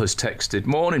 694 has texted,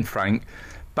 "Morning, Frank.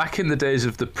 Back in the days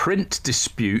of the print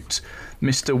dispute,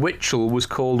 Mr. Witchell was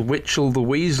called Witchell the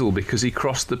Weasel because he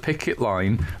crossed the picket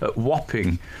line at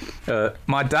Wapping.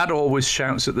 My dad always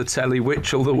shouts at the telly,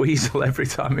 Witchell the Weasel, every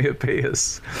time he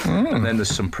appears." And then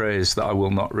there's some praise that I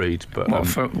will not read. But What,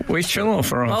 for Witchell or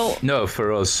for us? Oh, no,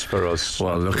 for us.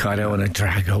 Well, look, I don't want to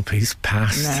drag up his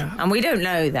past. no. And we don't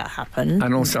know that happened.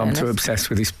 And also, in I'm too fairness. obsessed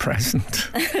with his present.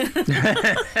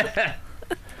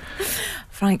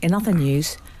 Frank, in other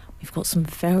news, we've got some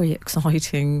very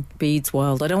exciting Beads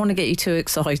World. I don't want to get you too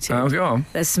excited. Oh, go on.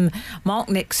 There's some Mark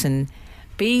Nixon,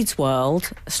 Beads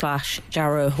World /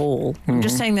 Jarrow Hall. I'm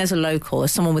just saying there's a local,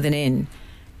 there's someone with an inn,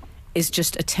 is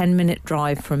just a 10-minute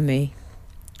drive from me.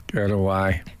 Get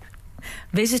away.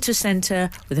 Visitor centre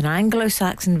with an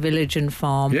Anglo-Saxon village and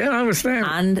farm. Yeah, I was there.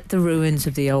 And the ruins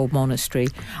of the old monastery.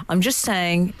 I'm just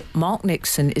saying, Mark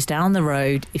Nixon is down the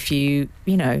road if you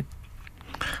know,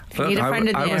 if you need a friend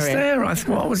in the I was area. there.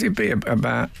 What was it be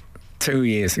about 2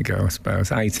 years ago, I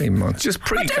suppose, 18 months, just I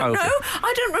don't pre-COVID. know.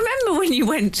 I don't remember when you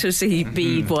went to see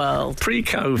Bead World.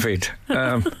 Pre-COVID,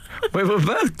 we were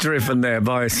both driven there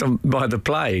by the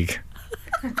plague.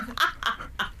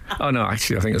 Oh no,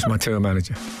 actually, I think it was my tour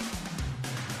manager.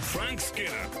 Frank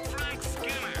Skinner. Frank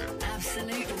Skinner.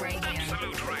 Absolute Radio.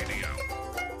 Absolute Radio.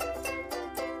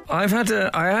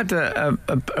 I had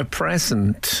a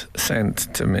present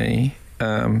sent to me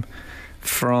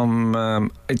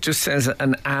from. It just says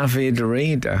an avid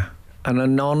reader. An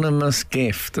anonymous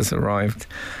gift has arrived,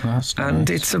 That's nice. and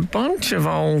it's a bunch of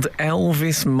old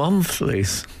Elvis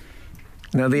monthlies.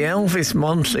 Now, the Elvis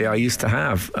Monthly I used to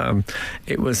have,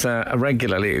 it was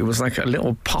regularly, it was like a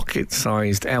little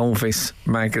pocket-sized Elvis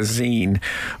magazine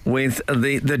with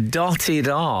the dotted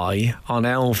I on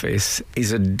Elvis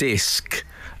is a disc,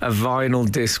 a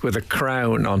vinyl disc with a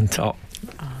crown on top.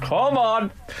 Come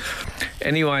on!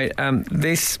 Anyway,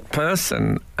 this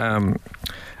person...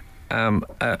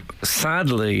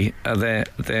 sadly, their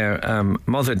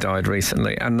mother died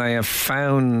recently, and they have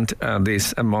found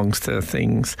this amongst her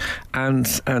things and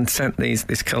sent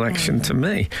this collection to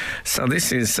me. So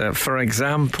this is, for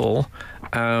example,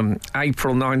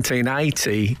 April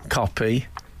 1980 copy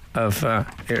of.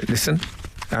 Here, listen,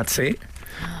 that's it.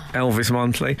 Elvis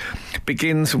Monthly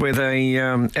begins with a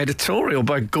editorial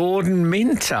by Gordon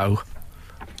Minto,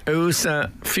 who's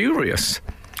furious.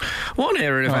 One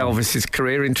area of Elvis's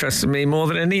career interested me more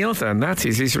than any other, and that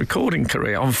is his recording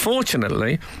career.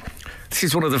 Unfortunately, this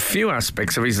is one of the few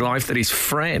aspects of his life that his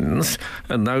friends,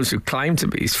 and those who claim to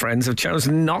be his friends, have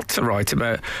chosen not to write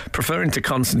about, preferring to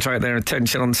concentrate their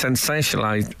attention on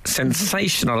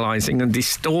sensationalising and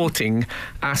distorting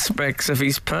aspects of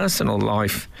his personal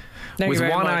life. Thank with you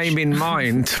very one much. aim in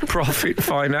mind, profit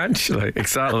financially.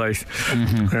 Exactly.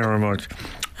 Very much.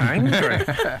 Angry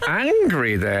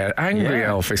Yeah.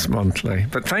 Elvis Monthly.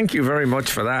 But thank you very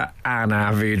much for that, an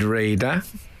avid reader.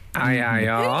 Aye,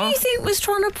 Who do you think was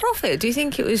trying to profit? Do you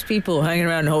think it was people hanging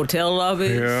around hotel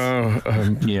lobbies?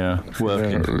 Yeah,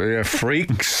 working. They're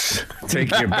freaks.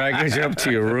 Take your baggage up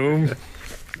to your room.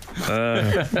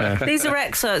 These are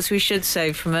excerpts, we should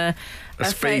say, from a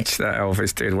speech that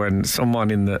Elvis did when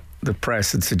someone in the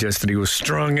press had suggested he was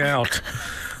strung out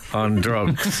on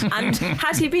drugs. And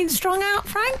had he been strung out,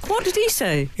 Frank? What did he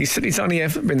say? He said he's only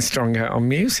ever been strung out on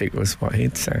music, was what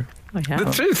he'd say.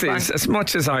 The truth is, as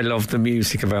much as I love the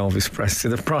music of Elvis Presley,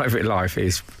 the private life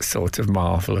is sort of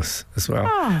marvellous as well.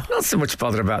 Not so much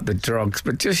bothered about the drugs,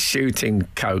 but just shooting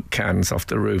Coke cans off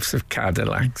the roofs of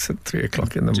Cadillacs at 3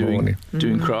 o'clock in the morning.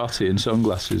 Doing karate in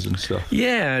sunglasses and stuff.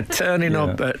 Yeah, turning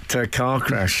up at car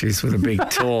crashes with a big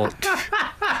torch.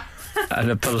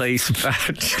 And a police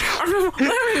badge.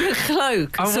 Wearing a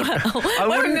cloak as well.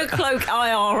 Wearing a cloak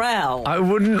IRL. I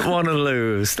wouldn't want to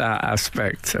lose that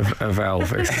aspect of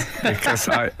Elvis because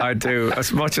I do,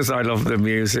 as much as I love the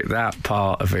music, that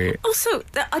part of it. Also,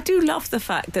 I do love the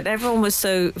fact that everyone was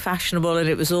so fashionable and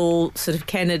it was all sort of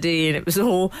Kennedy and it was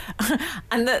all...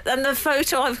 and the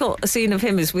photo I've got seen of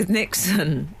him is with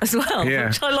Nixon as well,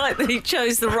 which I like that he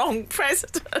chose the wrong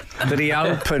president. That he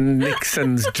opened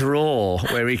Nixon's drawer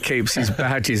where he keeps his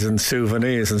badges and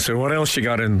souvenirs and said, what else you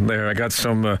got in there? I got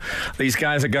some, these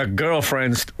guys have got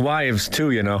girlfriends, wives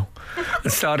too, you know.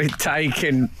 And started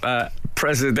taking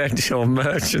presidential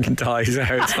merchandise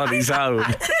out on his own.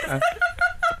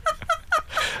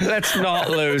 Let's not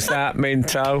lose that,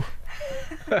 Minto.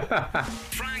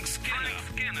 Frank Skinner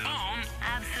on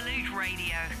Absolute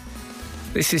Radio.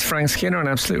 This is Frank Skinner on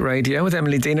Absolute Radio with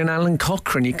Emily Dean and Alan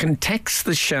Cochrane. You can text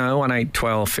the show on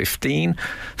 81215,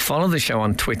 follow the show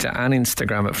on Twitter and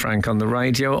Instagram at Frank on the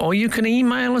Radio, or you can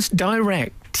email us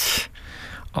direct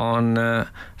on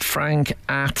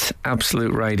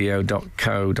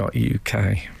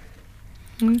frank@absoluteradio.co.uk.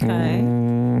 Okay.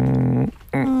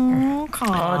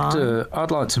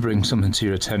 I'd like to bring something to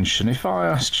your attention. If I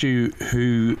asked you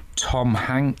who Tom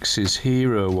Hanks's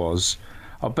hero was,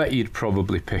 I bet you'd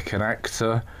probably pick an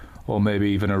actor or maybe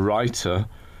even a writer,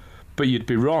 but you'd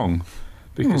be wrong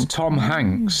because Tom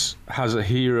Hanks has a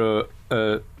hero,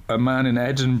 a man in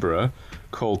Edinburgh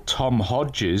called Tom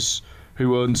Hodges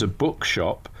who owns a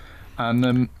bookshop.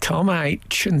 And Tom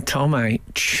H and Tom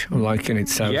H. I'm liking it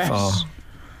so far.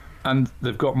 And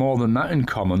they've got more than that in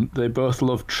common. They both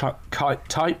love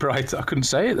typewriters. I couldn't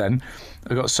say it then.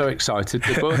 I got so excited.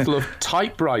 They both love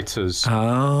typewriters.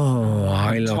 Oh,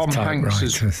 I love Tom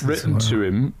typewriters. Hanks has written to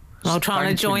him. Well, trying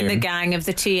to join the gang of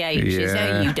the THs.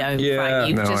 No, you don't, Frank.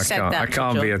 You've just said that. I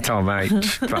can't be a Tom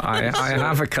H, but I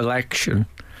have a collection.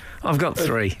 I've got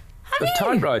 3. Of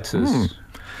typewriters?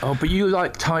 Oh, but you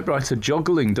like typewriter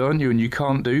juggling, don't you? And you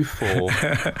can't do 4.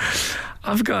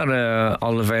 I've got a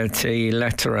Olivetti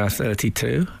Lettera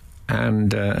 32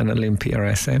 and an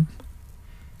Olympia SM.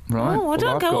 Right. Oh,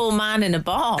 don't go all man in a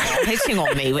bar hitting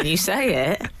on me when you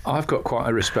say it. I've got quite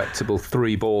a respectable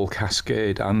 3-ball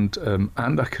Cascade and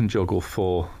I can juggle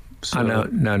 4. So. I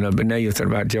know, but now you're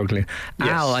talking about juggling. Yes.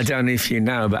 Al, I don't know if you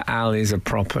know, but Al is a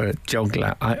proper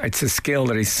juggler. It's a skill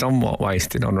that is somewhat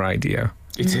wasted on radio.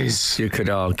 It is. You could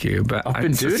argue, but I've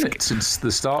been doing it since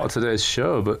the start of today's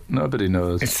show, but nobody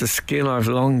knows. It's a skill I've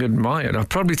long admired. I've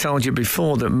probably told you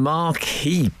before that Mark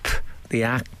Heap, the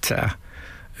actor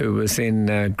who was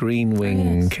in Green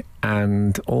Wing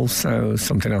and also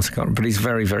something else I can't remember, but he's a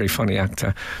very, very funny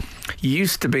actor,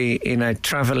 used to be in a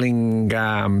travelling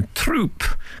troupe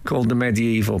called the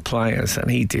Medieval Players, and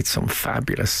he did some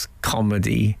fabulous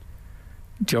comedy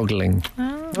juggling.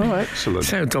 Oh, excellent.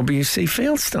 So W.C.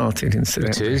 Field started,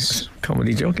 incidentally. It is.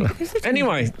 Comedy juggler.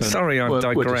 Anyway, sorry, I've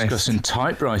digressed. We're discussing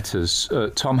typewriters.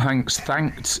 Tom Hanks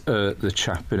thanked the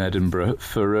chap in Edinburgh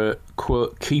for,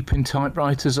 quote, keeping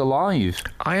typewriters alive.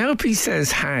 I hope he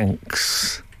says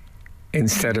Hanks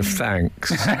instead of thanks.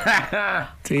 Do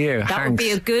you? That Hanks. would be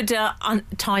a good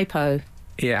typo.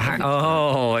 Yeah.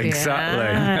 Oh, exactly.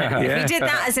 Yeah. He did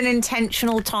that as an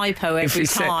intentional typo every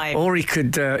time. Or he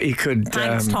could.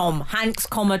 Hanks, Tom. Hanks,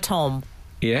 comma, Tom.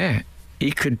 Yeah.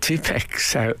 He could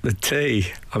Tipex out the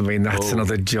T. I mean, that's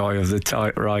another joy of the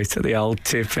typewriter. The old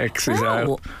Tipex is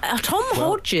out. Tom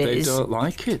Hodges. They don't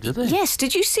like it, do they? Yes.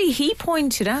 Did you see? He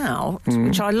pointed out,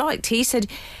 which I liked. He said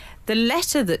the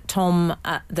letter that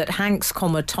that Hanks,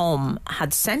 comma, Tom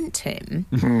had sent him.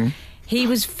 Mm-hmm. He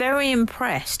was very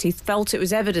impressed. He felt it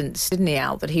was evidence, didn't he,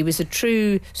 Al, that he was a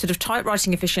true sort of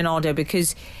typewriting aficionado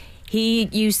because he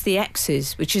used the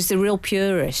X's, which is the real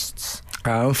purists.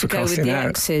 Oh, for go with crossing the out.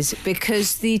 X's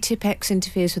because the Tipex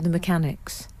interferes with the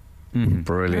mechanics.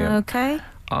 Brilliant. Okay.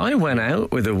 I went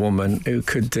out with a woman who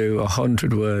could do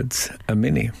 100 words a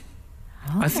minute.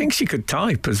 I think she could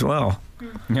type as well.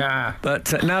 Yeah.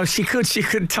 But no, she could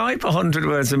type 100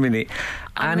 words a minute.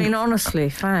 I mean, honestly,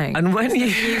 Frank. And when you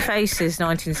New Faces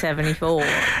 1974.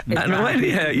 and when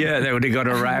they would have got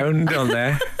around on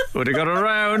there. Would have got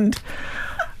around.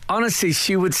 Honestly,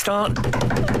 she would start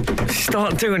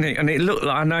doing it, and it looked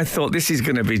like, and I thought, this is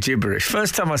going to be gibberish.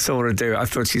 First time I saw her do it, I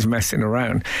thought she's messing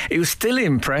around. It was still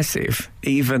impressive,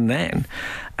 even then.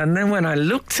 And then when I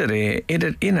looked at it, it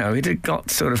had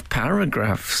got sort of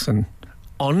paragraphs and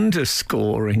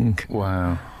underscoring.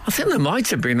 Wow. I think there might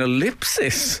have been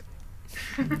ellipsis.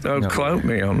 Don't quote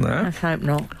me on that. I hope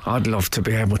not. I'd love to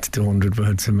be able to do 100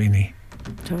 words a minute.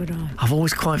 So would I. I've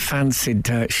always quite fancied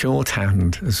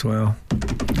shorthand as well.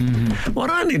 Mm-hmm.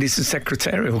 What I need is a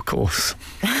secretarial course.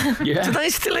 Yeah. Do they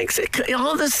still exist?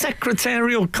 Are there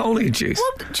secretarial colleges?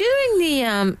 Well, during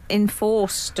the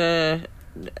enforced... when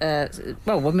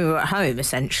we were at home,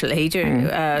 essentially, during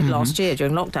last year,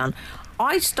 during lockdown,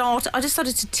 I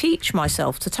decided to teach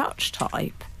myself to touch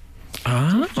type.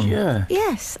 Oh. Yeah.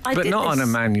 Yes, I But did not this. on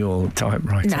a manual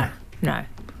typewriter. No.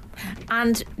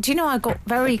 And do you know, I got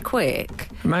very quick.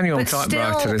 Manual But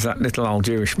typewriter still- is that little old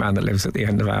Jewish man that lives at the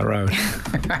end of our road.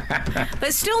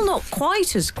 But still not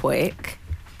quite as quick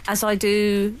as I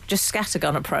do just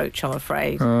scattergun approach, I'm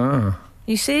afraid. Oh.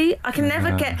 You see, I can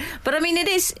never get. But I mean, it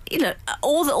is.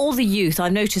 All the youth.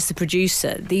 I've noticed the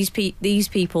producer. These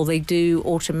people, they do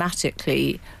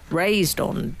automatically raised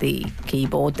on the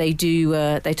keyboard. They do.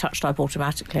 They touch type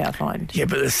automatically, I find. Yeah,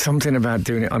 but there's something about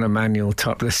doing it on a manual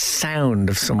type. The sound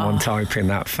of someone typing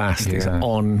that fast is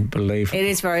unbelievable. It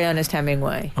is very Ernest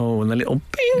Hemingway. Oh, and the little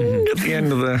ping at the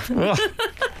end of the...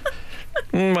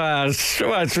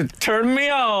 Turn me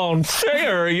on.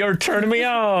 Sir, you're turning me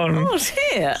on. Oh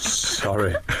dear.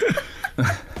 Sorry.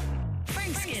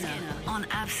 Frank Skinner on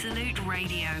Absolute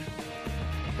Radio.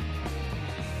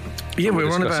 Yeah, we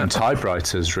were on Discussing about...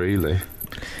 typewriters, really.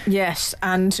 Yes,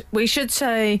 and we should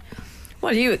say,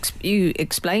 well, you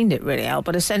explained it really, Al,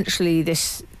 but essentially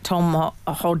this Tom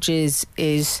Hodges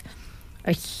is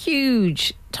a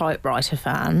huge typewriter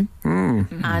fan,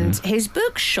 and his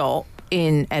bookshop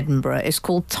in Edinburgh is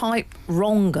called Type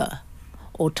Wronger,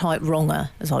 or Type Wronger,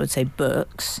 as I would say,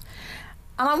 books.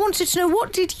 And I wanted to know,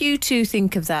 what did you two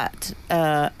think of that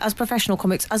as professional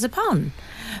comics, as a pun?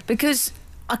 Because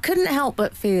I couldn't help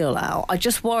but feel, Al, I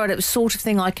just worried it was the sort of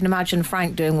thing I can imagine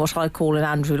Frank doing what I call an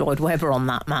Andrew Lloyd Webber on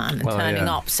that man, and turning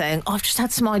up saying, I've just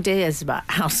had some ideas about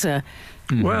how to...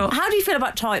 Well, How do you feel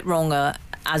about Type Wronger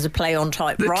as a play on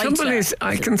typewriter? the trouble is,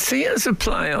 I can see it as a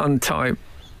play on type...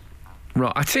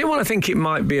 Right, I tell you what I think it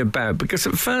might be about, because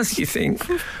at first you think,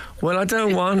 well, I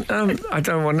don't want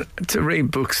to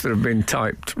read books that have been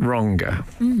typed wronger.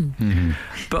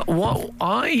 But what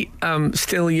I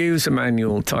still use a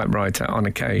manual typewriter on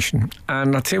occasion,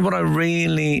 and I tell you what I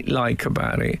really like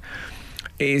about it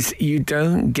is you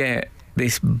don't get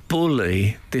this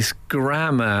bully, this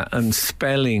grammar and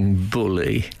spelling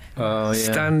bully. Oh,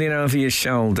 yeah. Standing over your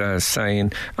shoulder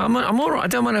saying, I'm all right, I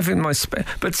don't mind having my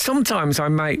but sometimes I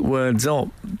make words up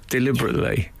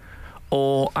deliberately,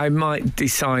 or I might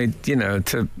decide,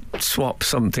 to swap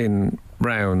something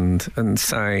round and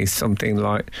say something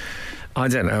like, I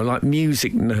don't know, like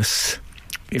musicness,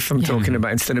 if I'm talking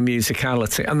about, instead of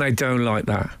musicality, and they don't like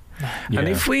that. Yeah. And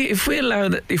if we allow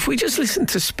that, if we just listen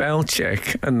to spell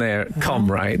check and their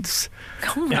comrades,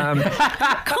 Comrades.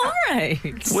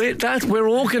 we're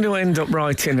all going to end up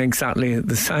writing exactly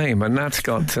the same, and that's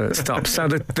got to stop. So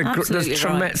Absolutely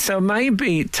right. so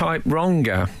maybe type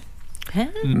wronger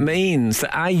means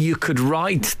that you could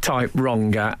write type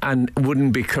wronger and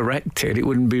wouldn't be corrected, it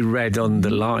wouldn't be read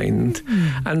underlined,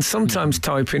 and sometimes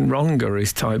typing wronger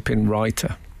is typing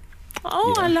writer.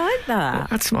 Oh, I like that.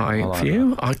 That's my like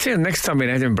view. I'll tell you, next time in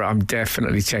Edinburgh, I'm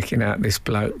definitely checking out this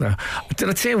bloke, though. Did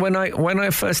I tell you, when I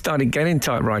first started getting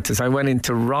typewriters, I went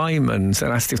into Ryman's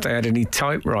and asked if they had any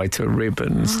typewriter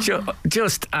ribbons,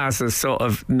 just as a sort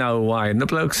of no way. And the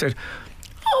bloke said,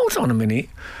 hold on a minute.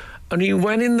 And he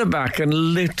went in the back and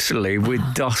literally, with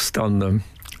dust on them,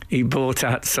 he bought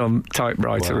out some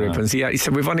typewriter ribbons. He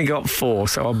said, we've only got 4,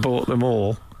 so I bought them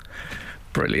all.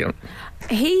 Brilliant.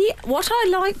 What I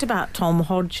liked about Tom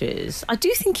Hodges, I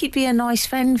do think he'd be a nice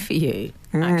friend for you.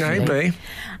 Actually. Maybe.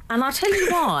 And I'll tell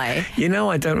you why.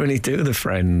 I don't really do the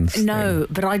friends No,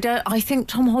 but I don't. I think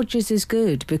Tom Hodges is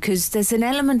good because there's an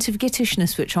element of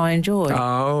gittishness which I enjoy.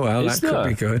 Oh, well, Is that could there?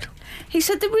 be good. He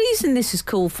said the reason this is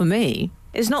cool for me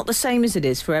is not the same as it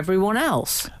is for everyone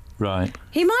else. Right.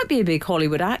 He might be a big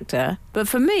Hollywood actor, but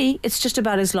for me, it's just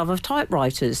about his love of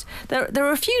typewriters. There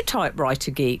are a few typewriter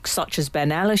geeks, such as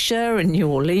Ben Elisher in New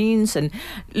Orleans and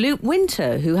Luke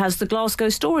Winter, who has the Glasgow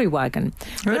Story Wagon.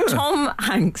 But Tom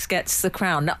Hanks gets the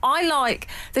crown. Now, I like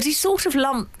that he sort of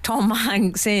lumped Tom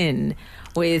Hanks in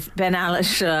with Ben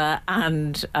Elisher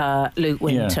and Luke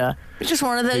Winter. Just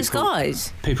one of those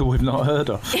guys. People we've not heard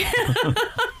of.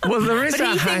 Well, there is But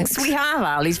a he Hanks. thinks we have,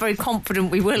 Al. He's very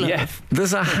confident we will have.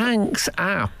 There's a Hanks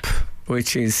app,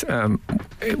 which is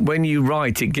when you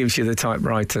write, it gives you the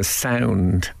typewriter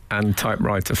sound and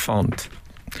typewriter font.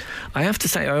 I have to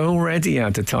say, I already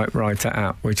had a typewriter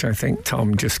app, which I think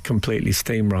Tom just completely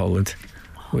steamrolled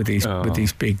with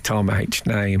his big Tom H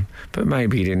name, but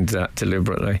maybe he didn't do that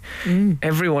deliberately.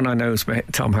 Everyone I know's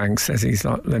met Tom Hanks says he's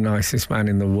like the nicest man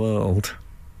in the world.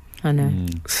 I know.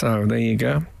 So there you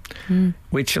go.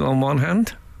 Witchell on one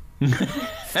hand,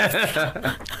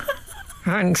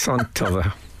 Hanks on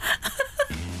t'other.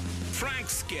 Frank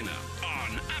Skinner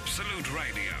on Absolute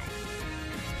Radio.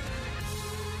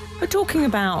 We're talking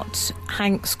about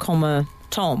Hanks,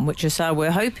 Tom, which is how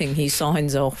we're hoping he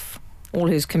signs off all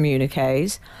his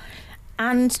communiques.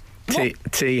 And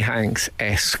T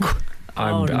Hanks-esque.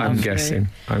 I'm lovely. guessing.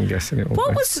 I'm guessing it will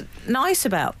what be. was nice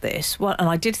about this, well, and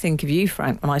I did think of you,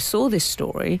 Frank, when I saw this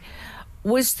story,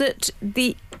 was that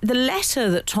the letter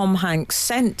that Tom Hanks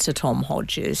sent to Tom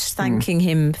Hodges, thanking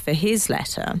him for his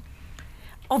letter,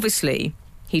 obviously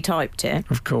he typed it.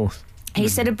 Of course. He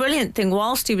said a brilliant thing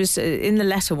whilst he was in the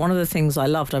letter. One of the things I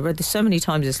loved, I read this so many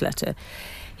times, this letter.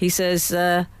 He says,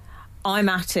 I'm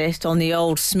at it on the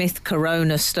old Smith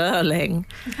Corona Sterling.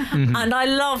 And I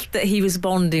loved that he was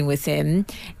bonding with him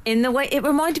in the way it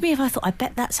reminded me of. I thought, I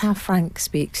bet that's how Frank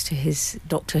speaks to his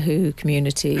Doctor Who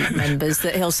community members,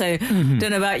 that he'll say, don't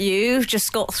know about you,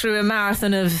 just got through a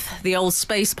marathon of the old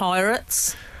space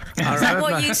pirates. Is that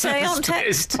what you say on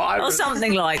text? Or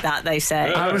something like that, they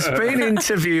say. I was being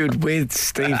interviewed with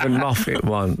Stephen Moffat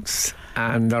once,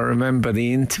 and I remember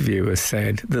the interviewer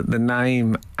said that the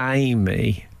name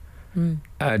Amy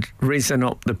had risen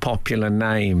up the popular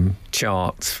name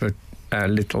charts for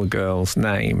little girls'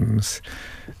 names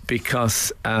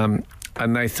because, and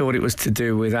they thought it was to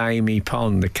do with Amy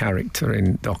Pond, the character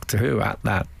in Doctor Who at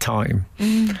that time.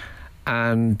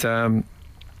 And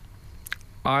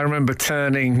I remember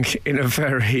turning in a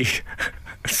very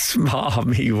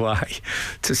smarmy way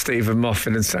to Stephen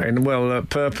Moffat and saying, well,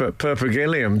 Purple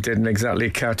Gilliam didn't exactly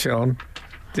catch on,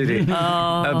 did he?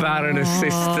 About an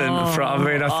assistant from... I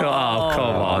mean, I thought,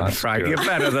 come on, that's Frank, good. you're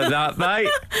better than that, mate.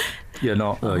 You're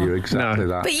not, though. You're exactly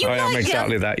that. But you I am like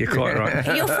exactly that, you're quite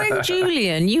right. your friend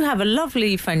Julian, you have a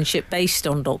lovely friendship based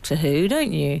on Doctor Who,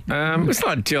 don't you? It's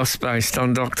not just based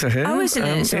on Doctor Who. Oh, isn't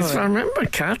it? Sorry. I remember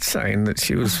Kat saying that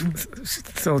she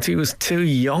thought he was too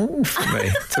young for me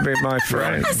to be my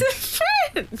friend. As a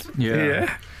friend.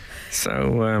 Yeah.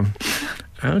 So,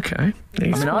 okay. I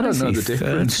mean, I don't know the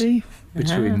difference 30?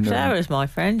 between Sarah's my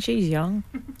friend, she's young.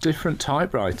 different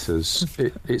typewriters.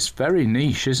 It's very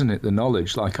niche, isn't it, the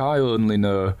knowledge? Like, I only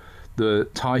know the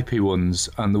typey ones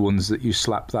and the ones that you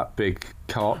slap that big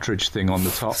cartridge thing on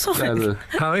the top. Sorry.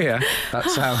 Oh, yeah.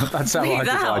 That's how I Leave that divide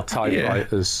out.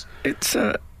 typewriters. It's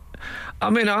I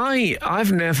mean,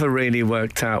 I've never really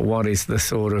worked out what is the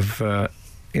sort of the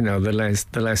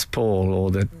Les Paul or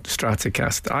the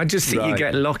Stratocaster. I just think you Right.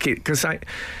 get lucky because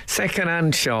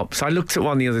second-hand shops. I looked at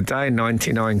one the other day,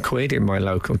 99 quid in my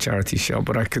local charity shop,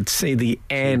 but I could see the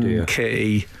N dear.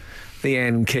 key. The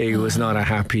N key was not a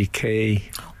happy key.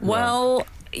 Well,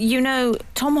 you know,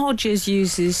 Tom Hodges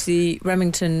uses the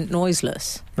Remington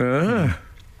Noiseless. Yeah,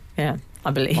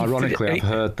 I believe. Ironically, I've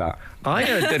heard that. I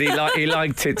heard that he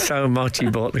liked it so much he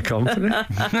bought the company.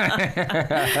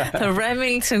 The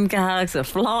Remington gags are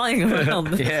flying around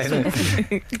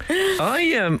the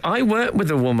I worked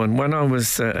with a woman when I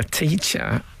was a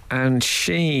teacher, and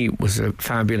she was a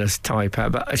fabulous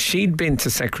typer, but she'd been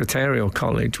to secretarial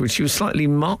college, which she was slightly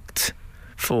mocked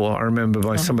for, I remember,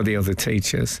 by some of the other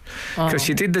teachers, because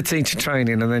she did the teacher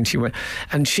training and then she went,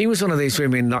 and she was one of these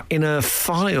women, like, in her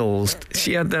files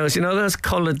she had those, those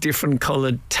different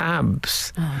coloured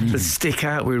tabs that stick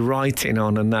out with writing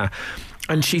on and that.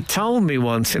 And she told me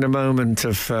once in a moment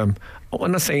of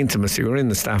when I say intimacy, we were in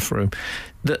the staff room,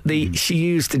 that she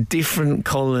used a different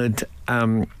coloured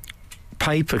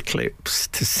paper clips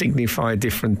to signify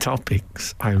different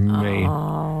topics. I mean,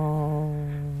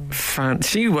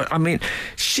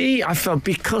 I felt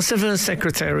because of her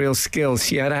secretarial skills,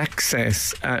 she had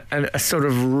access and a sort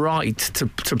of right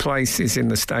to places in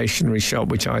the stationery shop,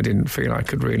 which I didn't feel I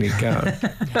could really go.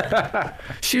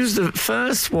 She was the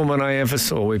first woman I ever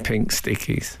saw with pink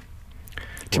stickies.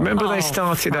 Do you remember they Oh,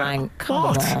 started Frank, out? come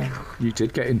What? on. You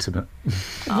did get intimate.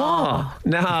 What?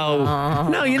 No.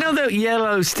 No, you know that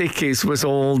yellow stickies was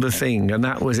all the thing and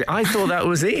that was it. I thought that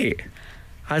was it.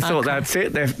 I thought that's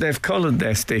it. They've coloured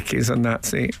their stickies and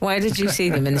that's it. Where did you see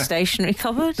them? In the stationery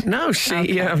cupboard? No, she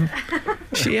had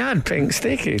pink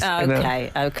stickies.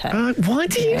 Okay, okay. Why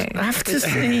do you have to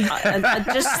see? I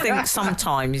just think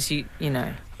sometimes you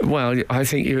know. Well, I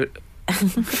think you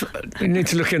need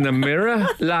to look in the mirror,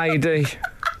 lady.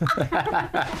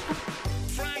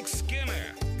 Frank Skinner.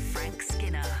 Frank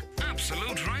Skinner.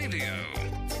 Absolute Radio.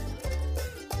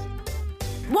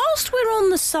 Whilst we're on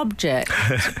the subject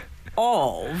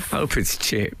of Hope it's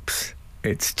chips.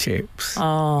 It's chips.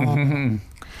 whilst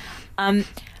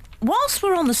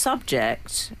we're on the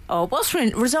subject, whilst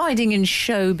we're residing in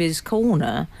Showbiz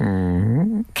Corner,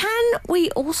 can we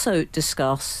also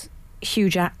discuss Hugh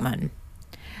Jackman,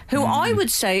 who I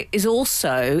would say is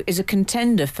a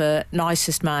contender for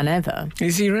nicest man ever?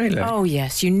 Is he really? Oh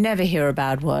yes, you never hear a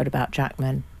bad word about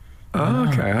Jackman. Oh,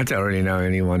 okay. I don't really know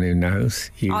anyone who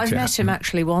knows Hugh I've met him Jackman.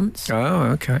 actually once Oh,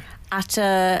 okay. at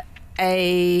an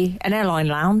airline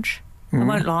lounge. I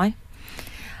won't lie,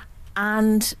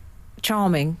 and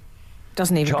charming,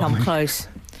 doesn't even come close.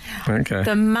 Okay.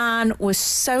 The man was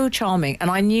so charming, and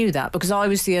I knew that because I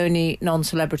was the only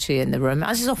non-celebrity in the room,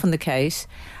 as is often the case.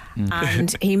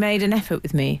 And he made an effort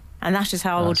with me, and that is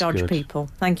how I will That's judge good. people.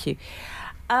 Thank you.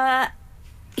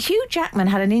 Hugh Jackman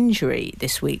had an injury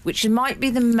this week, which might be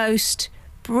the most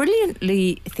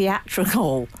brilliantly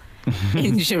theatrical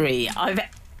injury I've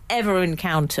ever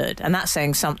encountered, and that's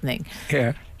saying something.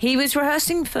 Yeah. He was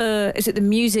rehearsing for, is it The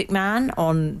Music Man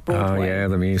on Broadway? Oh, yeah,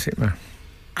 the music man.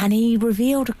 And he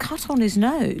revealed a cut on his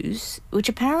nose, which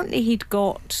apparently he'd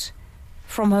got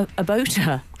from a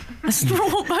boater, a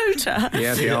straw boater.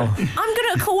 Yeah, the old... I'm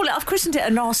going to call it, I've christened it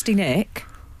a nasty nick.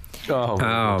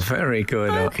 Oh, very good.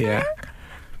 Okay. Yeah.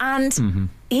 And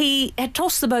he had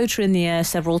tossed the boater in the air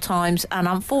several times, and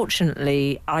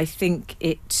unfortunately, I think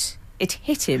it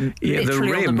hit him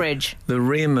literally on the bridge. The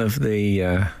rim of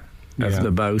the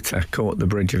boater caught the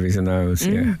bridge of his nose,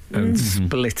 and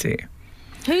split it.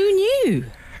 Who knew?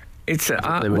 It's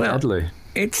They were deadly.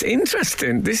 It's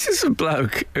interesting. This is a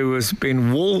bloke who has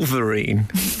been Wolverine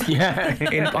Yeah.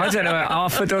 in, I don't know,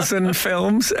 half a dozen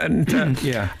films. And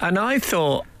and I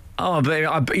thought,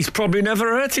 but he's probably never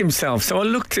hurt himself. So I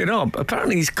looked it up.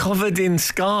 Apparently he's covered in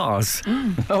scars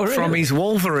from his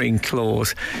Wolverine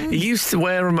claws. He used to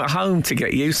wear them at home to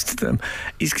get used to them.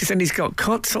 He's got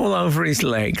cuts all over his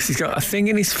legs. He's got a thing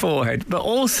in his forehead. But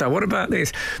also, what about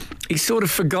this? He sort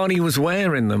of forgot he was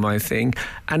wearing them, I think,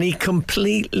 and he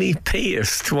completely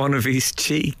pierced one of his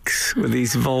cheeks with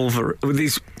his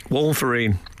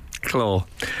Wolverine claw.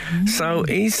 So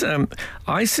he's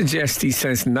I suggest he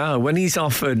says no when he's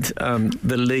offered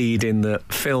the lead in the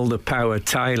Phil the Power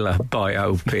Taylor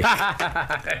biopic.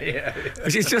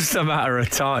 Which is just a matter of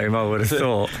time, I would have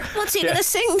thought. What's he going to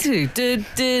sing to?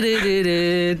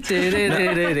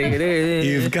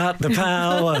 You've got the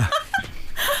power.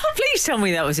 Please tell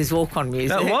me that was his walk-on music.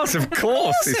 That was, of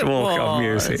course, his it walk-on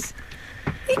was. music.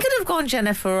 He could have gone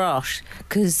Jennifer Rush,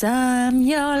 'cause I'm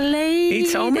your lady.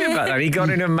 He told me about that. He got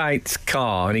in a mate's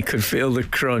car and he could feel the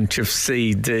crunch of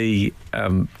CD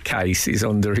cases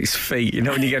under his feet. You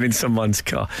know, when you get in someone's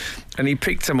car. And he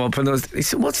picked them up and he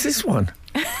said, "What's this one?"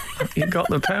 You got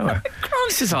the power.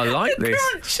 He says, "I like this."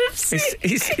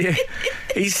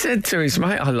 He said to his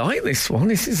mate, "I like this one.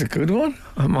 This is a good one.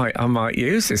 I might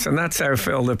use this." And that's how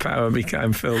Phil the Power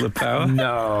became Phil the Power.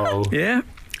 No. Yeah.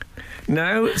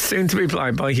 Now, soon to be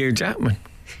played by Hugh Jackman.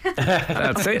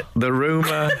 That's it. The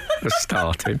rumour has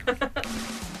started.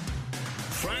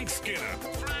 Frank Skinner.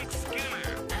 Frank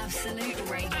Skinner. Absolute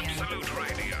Radio. Absolute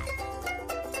Radio.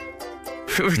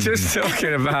 We were just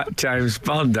talking about James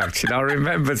Bond, actually. I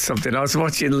remembered something. I was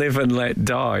watching Live and Let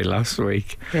Die last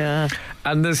week. Yeah.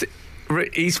 And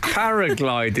he's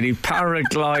paragliding. He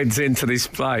paraglides into this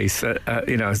place,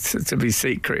 to be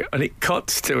secret. And it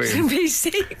cuts to him. Be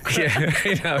secret.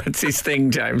 Yeah, it's his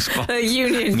thing, James Bond. The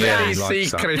Union Yeah, Jack. he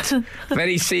likes Secret,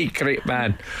 very secret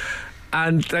man.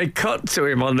 And they cut to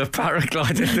him on the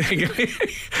paraglider thing.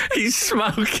 He's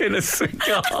smoking a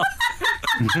cigar.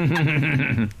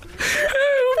 Who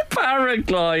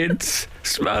paraglides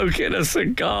smoking a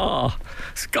cigar?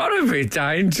 It's got to be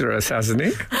dangerous, hasn't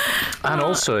it? And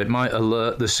also, it might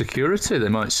alert the security. They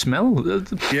might smell.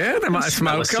 Yeah, they might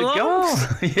smell smoke a alarms.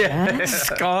 cigar. Yeah.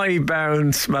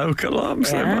 Skybound smoke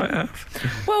alarms they might have.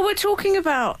 Well, we're talking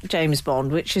about James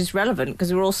Bond, which is relevant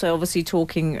because we're also obviously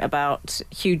talking about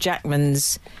Hugh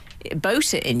Jackman's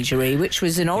boater injury, which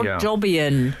was an odd Yeah.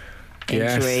 Jobbian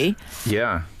injury.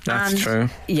 Yeah. That's And, true.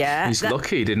 Yeah. He's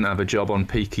lucky he didn't have a job on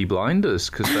Peaky Blinders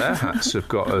because their hats have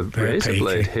got a They're razor peaky.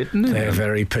 blade hidden in They're them.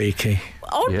 very peaky.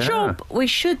 Odd Yeah. job, we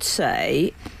should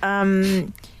say.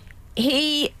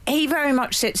 He very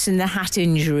much sits in the hat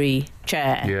injury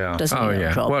chair, Yeah. doesn't Oh, he? yeah.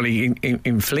 Odd job? Well, he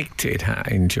inflicted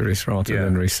hat injuries rather Yeah.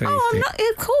 than received Oh, it. no,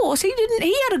 of course, he didn't.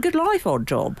 He had a good life, Odd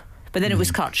job, but then it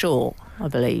was cut short, I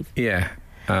believe. Yeah.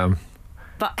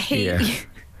 But he, Yeah.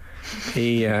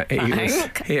 He was.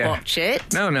 Frank, Yeah. watch it.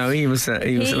 No, he was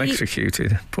He-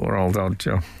 electrocuted. Poor old Odd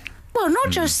Job. Well, not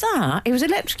just that, he was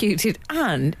electrocuted,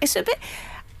 and it's a bit.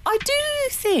 I do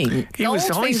think He was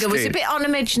Goldfinger was a hoisted. bit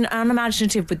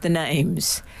unimaginative with the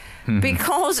names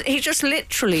because he just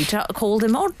literally called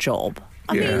him Odd Job.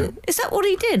 I Yeah. mean, is that what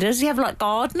he did? Does he have like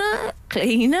gardener,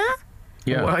 cleaner?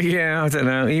 Yeah. Well, yeah, I don't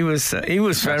know. He was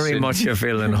very it. much a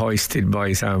villain hoisted by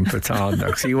his own petard.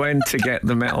 'Cause he went to get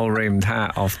the metal-rimmed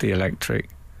hat off the electric.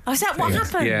 Oh, is that what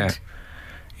happened? Yeah.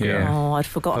 Yeah. Oh, I'd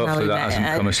forgotten how Hopefully he that met hasn't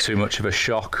it. come as too much of a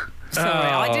shock. Sorry,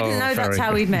 I didn't know that's very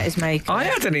how good. he'd met his maker. I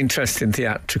had an interesting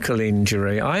theatrical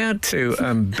injury. I had to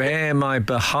bare my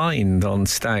behind on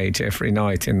stage every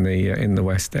night in the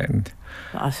West End.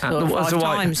 I At thought the, five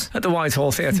times. at the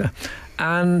Whitehall Theatre.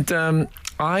 And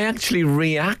I actually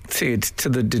reacted to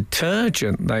the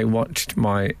detergent they washed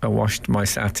my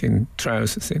satin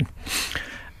trousers in.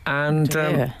 And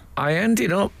dear. I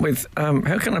ended up with,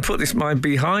 how can I put this? My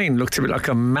behind looked a bit like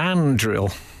a mandrill.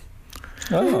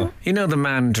 Oh, You know the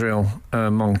mandrill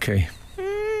monkey?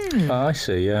 I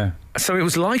see, yeah. So it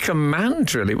was like a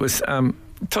mandrill. It was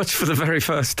touched for the very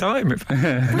first time.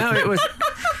 No,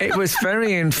 it was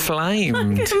very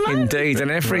inflamed indeed.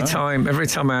 And every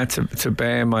time I had to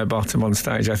bare my bottom on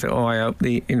stage, I thought, I hope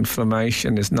the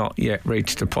inflammation has not yet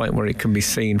reached a point where it can be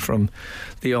seen from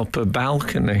the upper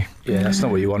balcony. Yeah, that's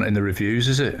not what you want in the reviews,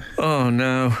 is it? Oh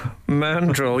no,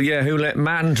 mandrill. Yeah, who let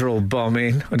mandrill bomb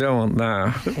in? I don't want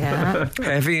that. Yeah.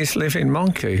 Heaviest living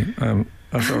monkey,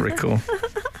 as I recall.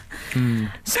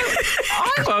 So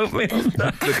Quote me on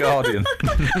that. The Guardian.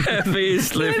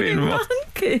 Heaviest living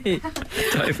monkey.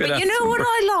 monkey. But you know what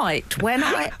I liked when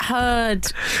I heard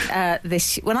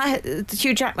this?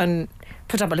 Hugh Jackman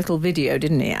put up a little video,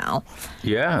 didn't he, Al?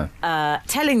 Yeah.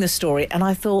 Telling the story, and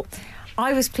I thought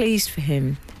I was pleased for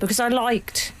him because I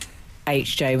liked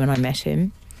HJ when I met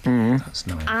him, That's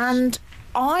nice. and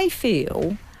I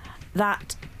feel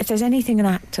that if there's anything an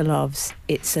actor loves,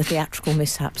 it's a theatrical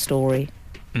mishap story.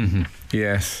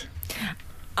 Yes.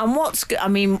 And what's good, I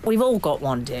mean, we've all got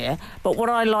one, dear, but what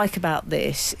I like about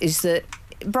this is that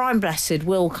Brian Blessed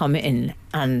will come in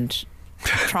and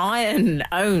try and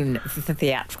own the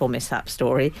theatrical mishap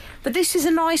story, but this is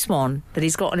a nice one that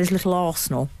he's got in his little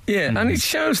arsenal. Yeah, and it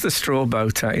shows the straw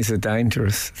boat is a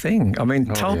dangerous thing. I mean,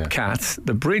 Top yeah. Cat,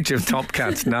 the bridge of Top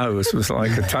Cat's nose was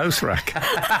like a toast rack.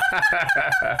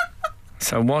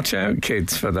 So watch out,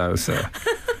 kids, for those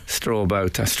straw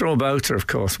boater. Straw boater, of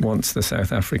course, once the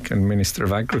South African Minister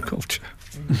of Agriculture.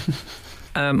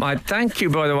 I thank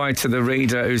you, by the way, to the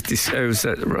reader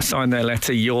who's signed their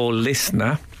letter, your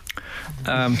listener,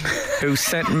 who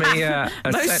sent me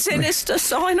Most sinister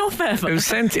sign-off ever. who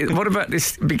sent it. What about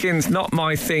this? Begins, not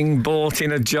my thing, bought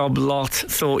in a job lot,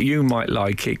 thought you might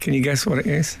like it. Can you guess what it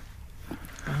is?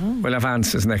 We'll have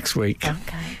answers next week.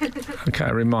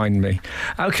 Okay, remind me.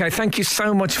 Okay, thank you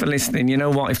so much for listening. You know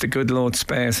what? If the good Lord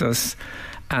spares us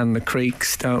and the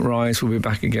creeks don't rise, we'll be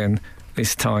back again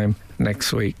this time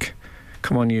next week.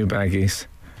 Come on, you baggies.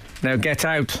 Now get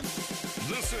out.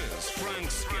 This is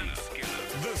Frank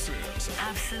Skinner. This is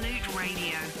Absolute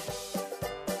Radio.